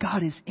mean that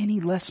God is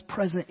any less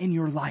present in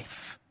your life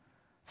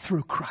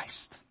through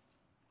Christ.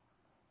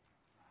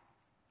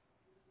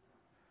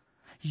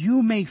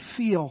 You may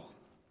feel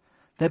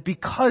that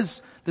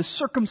because the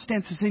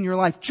circumstances in your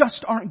life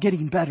just aren't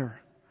getting better,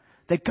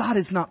 that God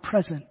is not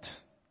present.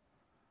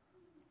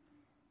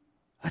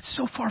 That's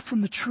so far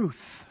from the truth.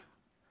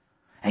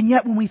 And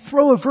yet when we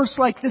throw a verse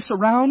like this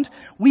around,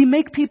 we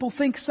make people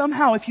think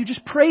somehow if you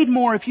just prayed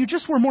more, if you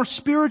just were more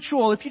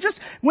spiritual, if you just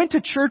went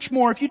to church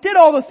more, if you did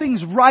all the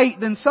things right,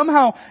 then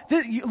somehow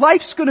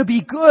life's going to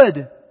be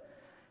good.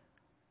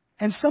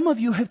 And some of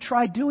you have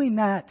tried doing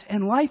that,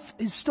 and life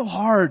is still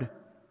hard.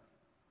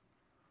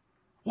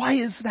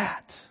 Why is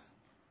that?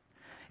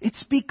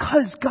 It's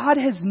because God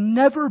has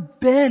never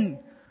been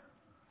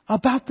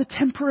about the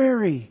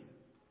temporary.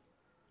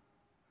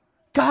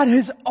 God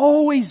has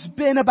always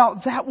been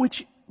about that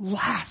which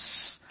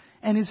lasts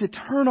and is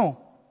eternal.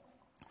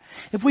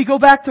 If we go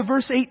back to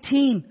verse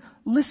 18,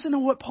 listen to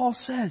what Paul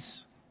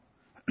says.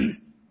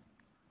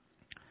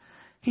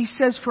 He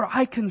says, "For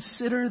I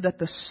consider that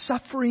the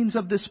sufferings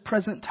of this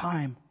present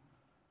time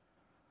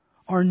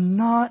are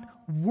not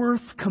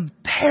worth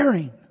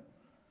comparing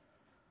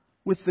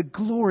with the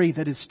glory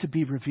that is to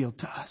be revealed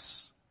to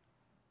us."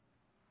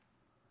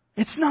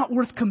 It's not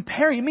worth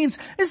comparing. It means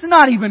it's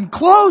not even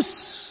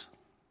close.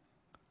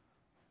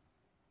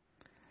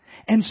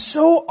 And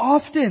so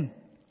often,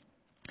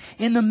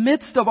 in the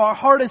midst of our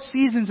hardest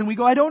seasons, and we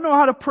go, I don't know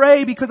how to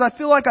pray because I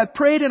feel like I've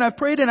prayed and I've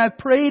prayed and I've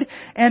prayed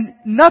and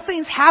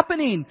nothing's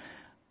happening.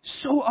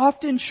 So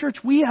often,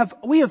 church, we have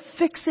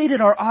fixated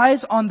our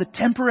eyes on the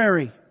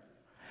temporary.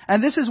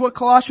 And this is what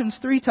Colossians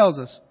 3 tells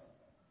us.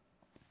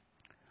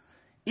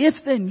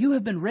 If then you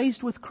have been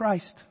raised with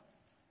Christ,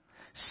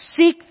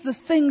 seek the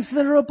things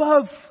that are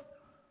above,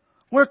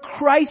 where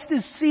Christ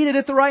is seated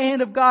at the right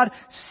hand of God.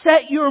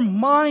 Set your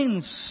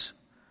minds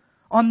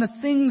on the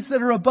things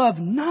that are above,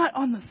 not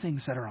on the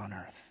things that are on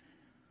earth.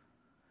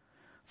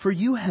 For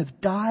you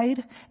have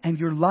died, and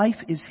your life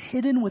is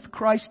hidden with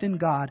Christ in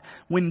God.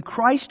 When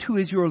Christ, who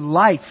is your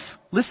life,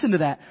 listen to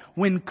that,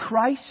 when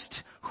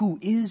Christ, who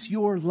is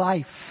your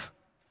life,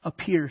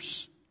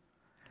 appears,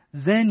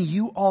 then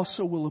you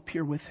also will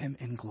appear with Him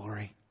in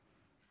glory.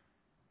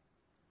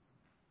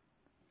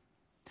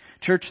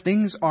 Church,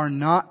 things are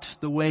not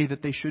the way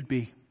that they should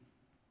be.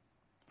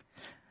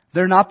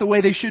 They're not the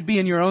way they should be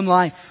in your own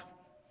life.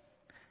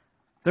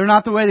 They're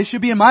not the way they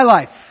should be in my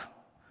life.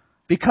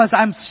 Because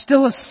I'm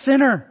still a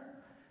sinner.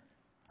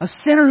 A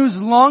sinner who's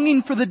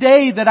longing for the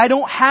day that I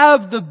don't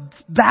have the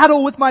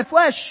battle with my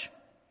flesh.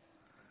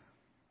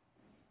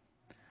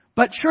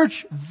 But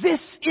church,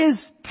 this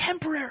is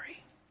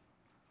temporary.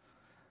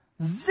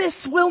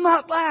 This will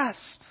not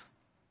last.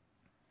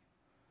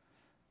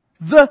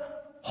 The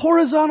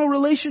horizontal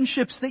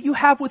relationships that you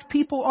have with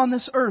people on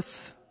this earth,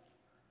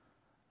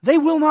 they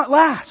will not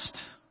last.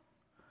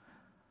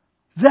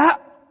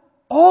 That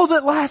All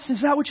that lasts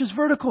is that which is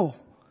vertical.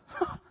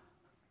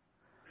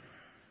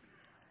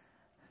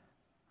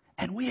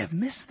 And we have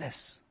missed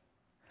this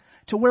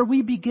to where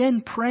we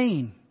begin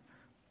praying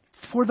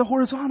for the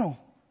horizontal.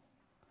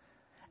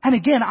 And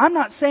again, I'm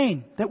not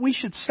saying that we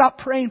should stop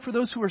praying for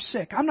those who are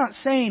sick. I'm not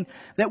saying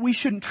that we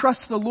shouldn't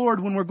trust the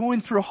Lord when we're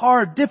going through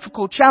hard,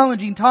 difficult,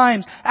 challenging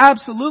times.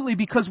 Absolutely,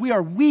 because we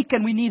are weak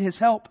and we need His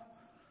help.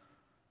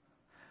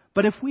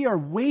 But if we are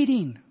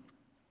waiting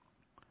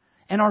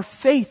and our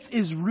faith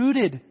is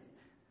rooted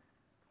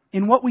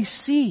in what we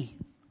see,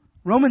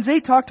 Romans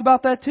 8 talked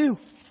about that too.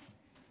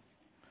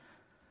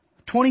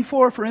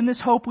 24, for in this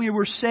hope we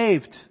were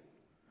saved.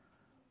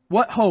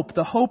 What hope?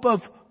 The hope of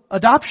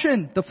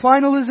adoption, the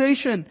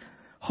finalization.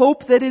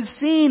 Hope that is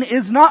seen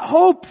is not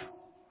hope.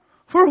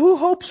 For who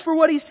hopes for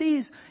what he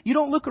sees? You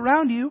don't look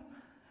around you.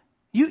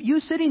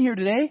 You sitting here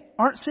today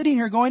aren't sitting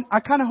here going,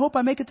 I kind of hope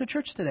I make it to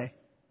church today.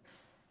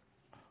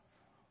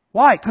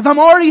 Why? Because I'm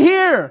already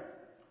here.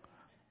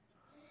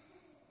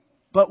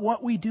 But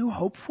what we do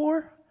hope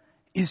for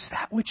is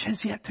that which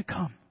has yet to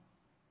come.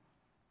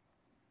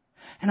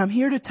 And I'm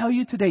here to tell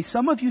you today,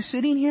 some of you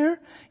sitting here,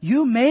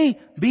 you may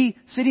be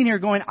sitting here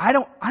going, I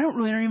don't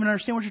really even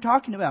understand what you're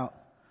talking about.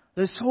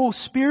 This whole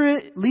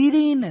Spirit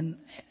leading and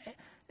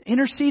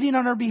interceding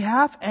on our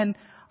behalf. And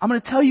I'm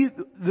going to tell you,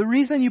 the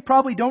reason you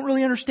probably don't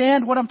really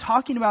understand what I'm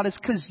talking about is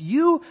because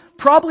you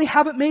probably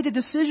haven't made a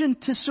decision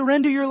to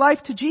surrender your life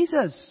to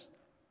Jesus.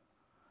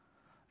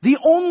 The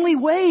only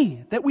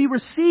way that we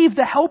receive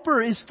the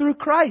Helper is through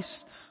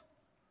Christ.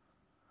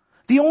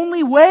 The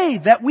only way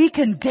that we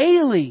can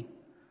daily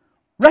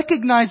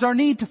recognize our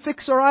need to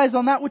fix our eyes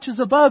on that which is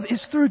above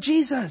is through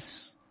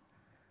Jesus.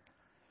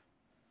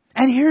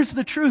 And here's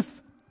the truth.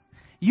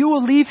 You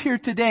will leave here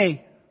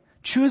today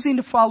choosing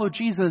to follow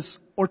Jesus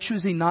or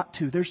choosing not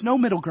to. There's no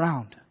middle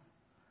ground.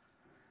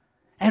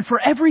 And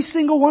for every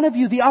single one of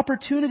you, the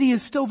opportunity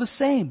is still the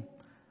same.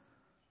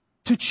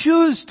 To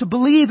choose to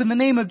believe in the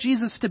name of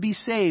Jesus to be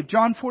saved.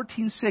 John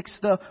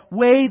 14:6, the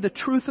way, the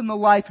truth, and the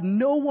life.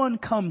 No one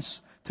comes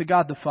to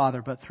God the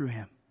Father but through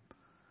Him.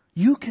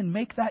 You can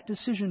make that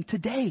decision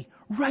today,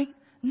 right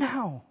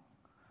now.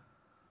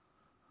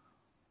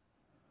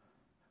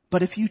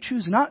 But if you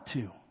choose not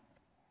to,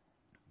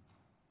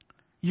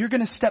 you're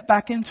going to step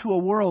back into a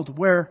world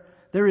where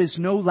there is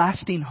no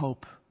lasting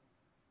hope.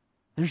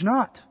 There's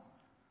not.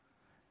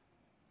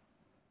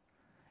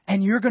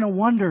 And you're going to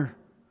wonder,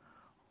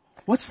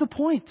 what's the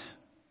point?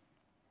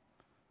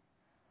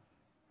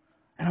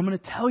 And I'm going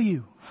to tell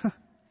you,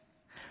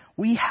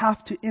 we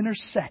have to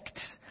intersect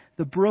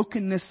the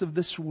brokenness of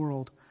this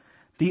world,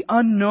 the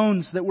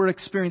unknowns that we're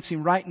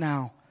experiencing right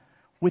now,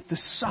 with the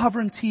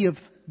sovereignty of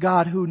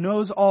God who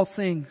knows all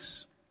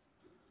things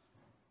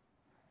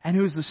and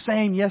who is the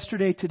same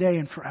yesterday, today,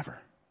 and forever.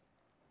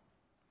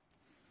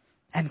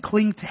 And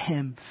cling to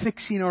Him,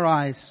 fixing our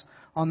eyes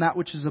on that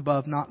which is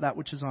above, not that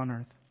which is on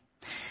earth.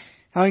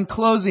 Now in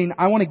closing,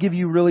 I want to give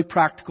you really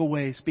practical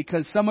ways,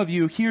 because some of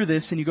you hear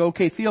this and you go,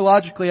 okay,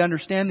 theologically I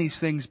understand these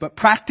things, but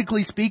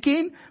practically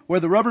speaking, where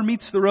the rubber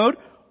meets the road,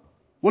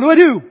 what do I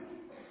do?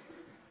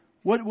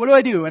 What do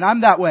I do? And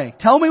I'm that way.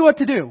 Tell me what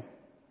to do.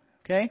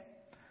 Okay?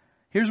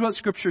 Here's what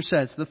Scripture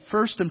says. The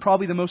first and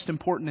probably the most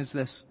important is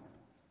this.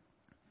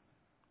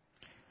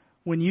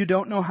 When you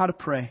don't know how to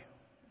pray,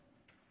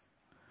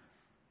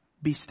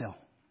 be still.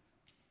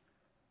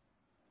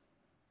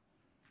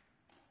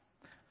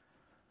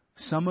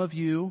 Some of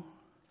you,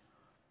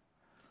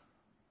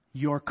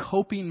 your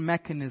coping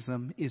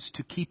mechanism is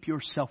to keep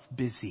yourself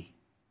busy.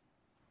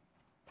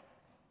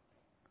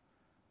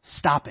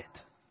 Stop it.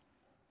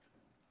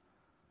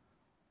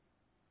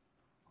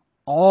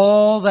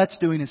 All that's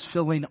doing is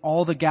filling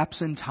all the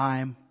gaps in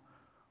time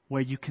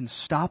where you can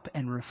stop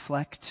and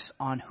reflect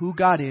on who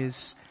God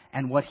is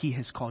and what He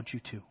has called you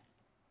to.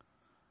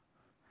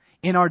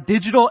 In our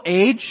digital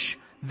age,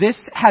 this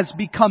has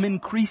become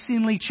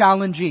increasingly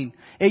challenging.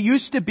 It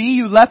used to be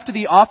you left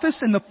the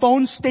office and the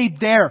phone stayed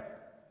there.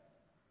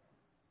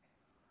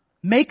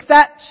 Make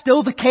that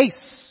still the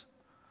case.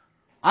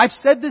 I've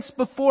said this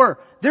before.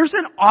 There's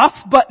an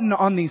off button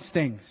on these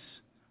things.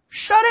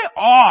 Shut it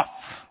off.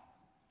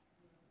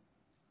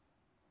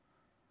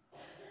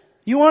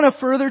 You want a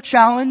further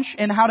challenge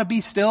in how to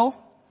be still?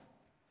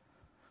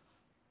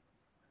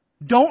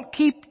 Don't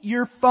keep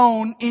your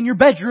phone in your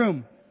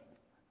bedroom.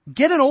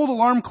 Get an old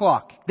alarm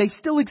clock. They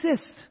still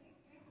exist.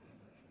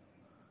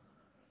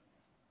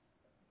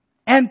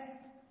 And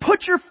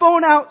put your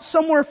phone out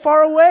somewhere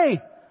far away.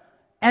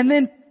 And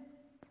then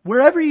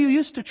wherever you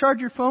used to charge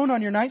your phone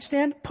on your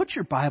nightstand, put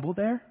your Bible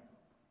there.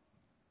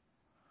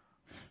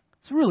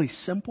 It's really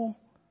simple.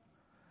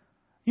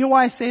 You know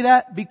why I say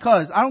that?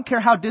 Because I don't care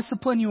how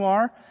disciplined you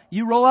are,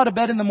 you roll out of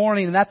bed in the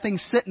morning and that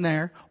thing's sitting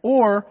there.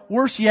 Or,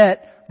 worse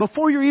yet,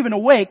 before you're even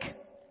awake,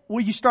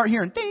 well, you start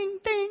hearing ding,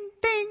 ding,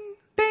 ding,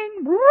 ding,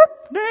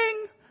 whoop,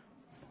 ding.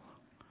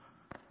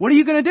 What are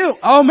you going to do?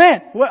 Oh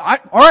man, all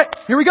right,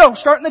 here we go,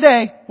 starting the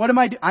day. What am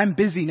I doing? I'm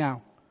busy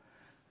now.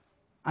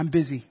 I'm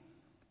busy.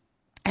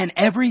 And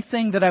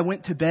everything that I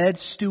went to bed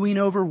stewing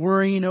over,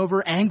 worrying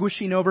over,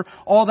 anguishing over,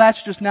 all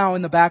that's just now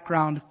in the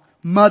background,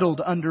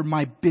 muddled under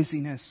my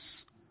busyness.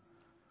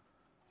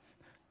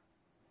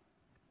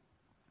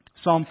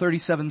 Psalm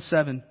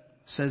 37:7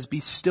 says, "Be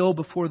still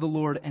before the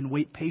Lord and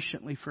wait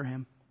patiently for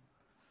Him.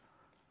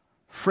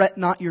 Fret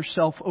not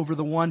yourself over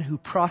the one who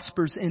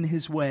prospers in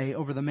his way,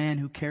 over the man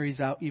who carries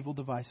out evil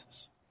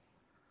devices."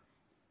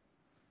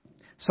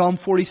 Psalm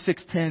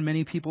 46:10,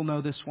 many people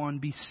know this one.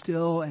 "Be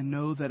still and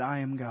know that I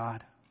am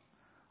God.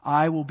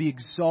 I will be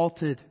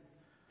exalted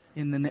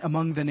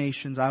among the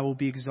nations. I will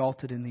be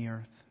exalted in the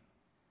earth."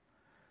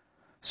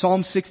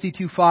 Psalm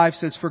 62:5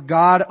 says, "For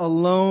God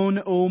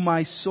alone, O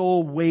my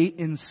soul, wait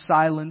in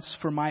silence,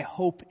 for my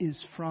hope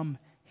is from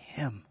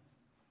Him."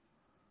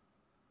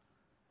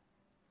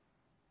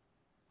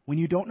 When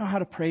you don't know how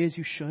to pray as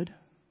you should,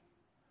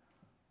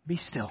 be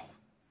still.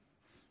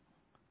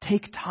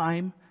 Take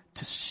time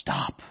to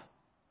stop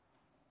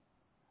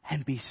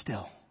and be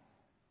still.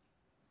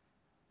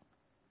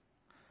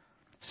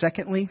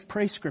 Secondly,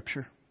 pray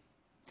Scripture.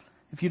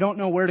 If you don't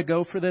know where to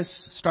go for this,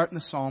 start in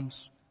the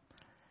Psalms.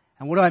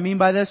 And what do I mean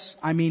by this?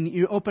 I mean,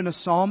 you open a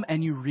Psalm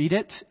and you read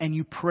it and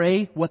you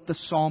pray what the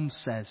Psalm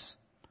says.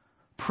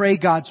 Pray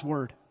God's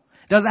Word.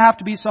 It doesn't have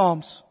to be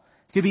Psalms.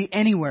 It could be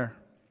anywhere.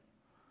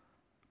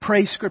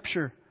 Pray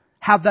Scripture.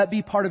 Have that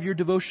be part of your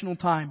devotional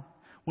time.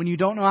 When you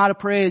don't know how to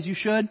pray as you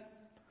should,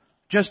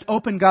 just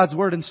open God's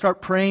Word and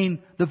start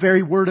praying the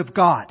very Word of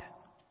God.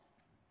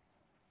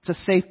 It's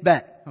a safe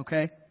bet,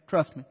 okay?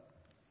 Trust me.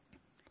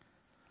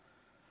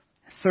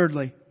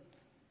 Thirdly,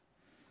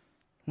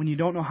 when you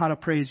don't know how to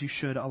pray as you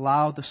should,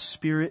 allow the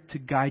Spirit to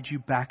guide you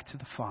back to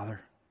the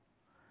Father.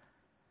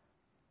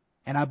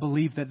 And I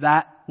believe that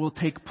that will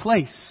take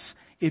place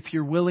if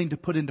you're willing to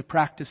put into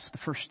practice the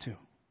first two.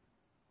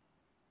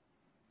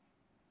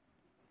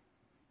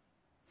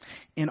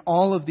 In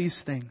all of these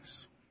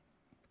things,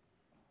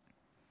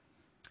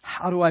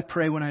 how do I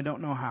pray when I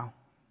don't know how?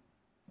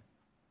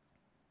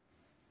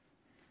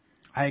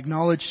 I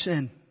acknowledge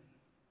sin.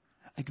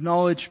 I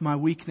acknowledge my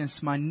weakness,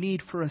 my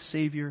need for a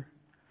Savior.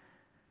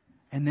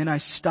 And then I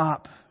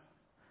stop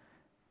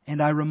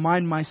and I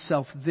remind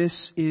myself,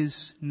 this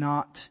is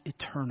not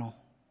eternal.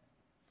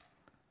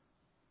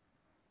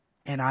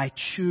 And I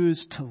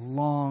choose to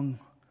long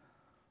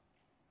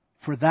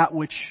for that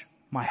which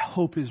my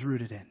hope is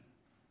rooted in.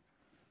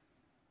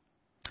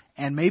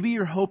 And maybe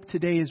your hope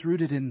today is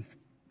rooted in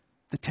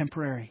the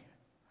temporary.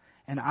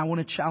 And I want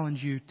to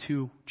challenge you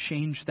to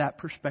change that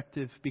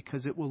perspective,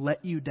 because it will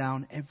let you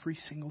down every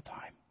single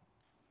time.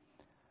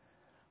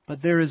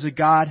 But there is a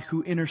God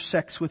who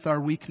intersects with our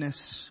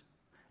weakness,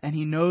 and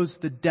He knows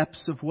the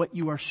depths of what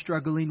you are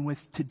struggling with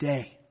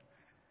today.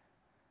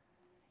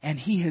 And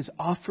He has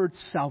offered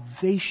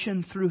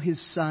salvation through His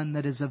Son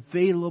that is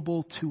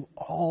available to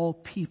all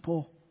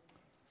people.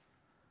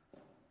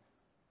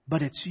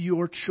 But it's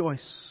your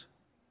choice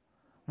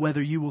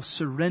whether you will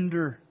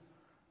surrender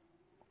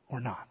or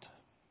not.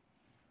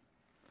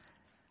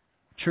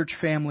 Church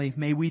family,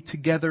 may we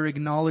together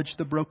acknowledge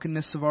the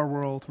brokenness of our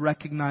world,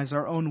 recognize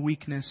our own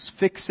weakness,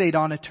 fixate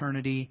on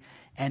eternity,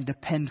 and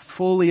depend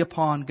fully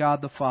upon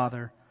God the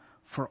Father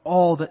for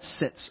all that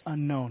sits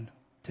unknown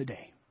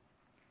today.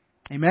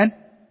 Amen?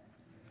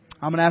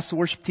 I'm going to ask the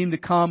worship team to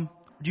come.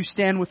 Would you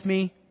stand with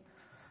me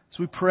as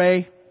we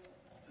pray?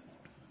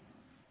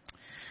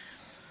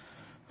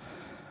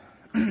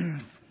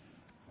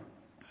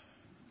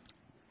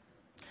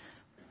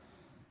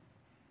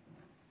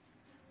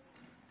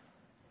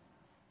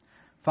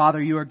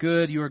 Father, You are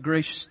good. You are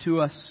gracious to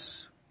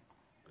us.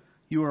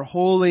 You are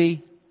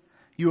holy.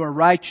 You are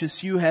righteous.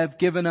 You have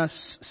given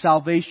us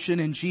salvation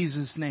in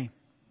Jesus' name.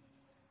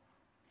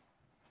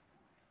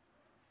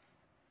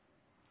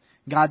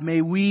 God, may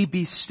we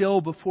be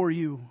still before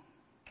You.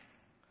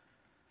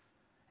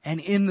 And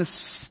in the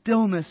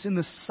stillness, in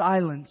the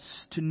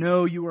silence, to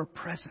know You are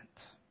present.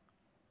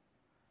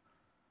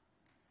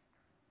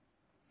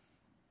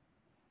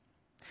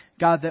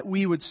 God, that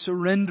we would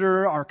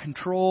surrender our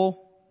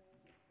control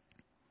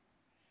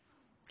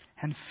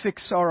and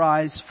fix our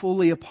eyes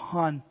fully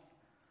upon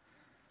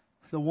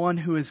the One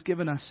who has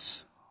given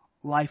us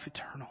life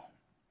eternal.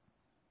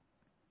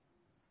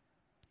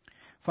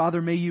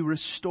 Father, may You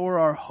restore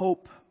our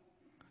hope,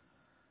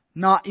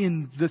 not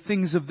in the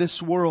things of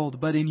this world,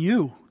 but in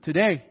You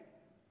today.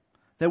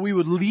 That we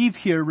would leave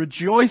here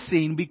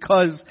rejoicing,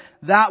 because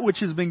that which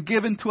has been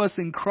given to us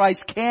in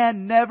Christ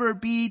can never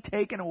be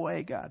taken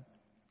away, God.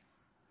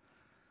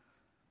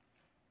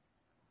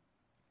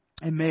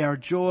 And may our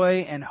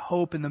joy and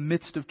hope in the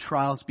midst of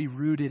trials be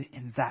rooted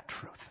in that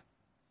truth.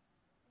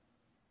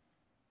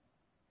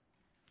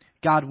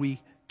 God,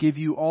 we give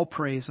You all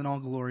praise and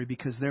all glory,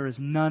 because there is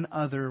none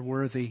other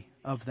worthy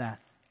of that.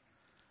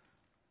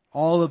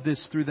 All of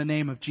this through the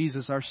name of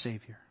Jesus our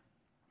Savior.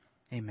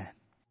 Amen.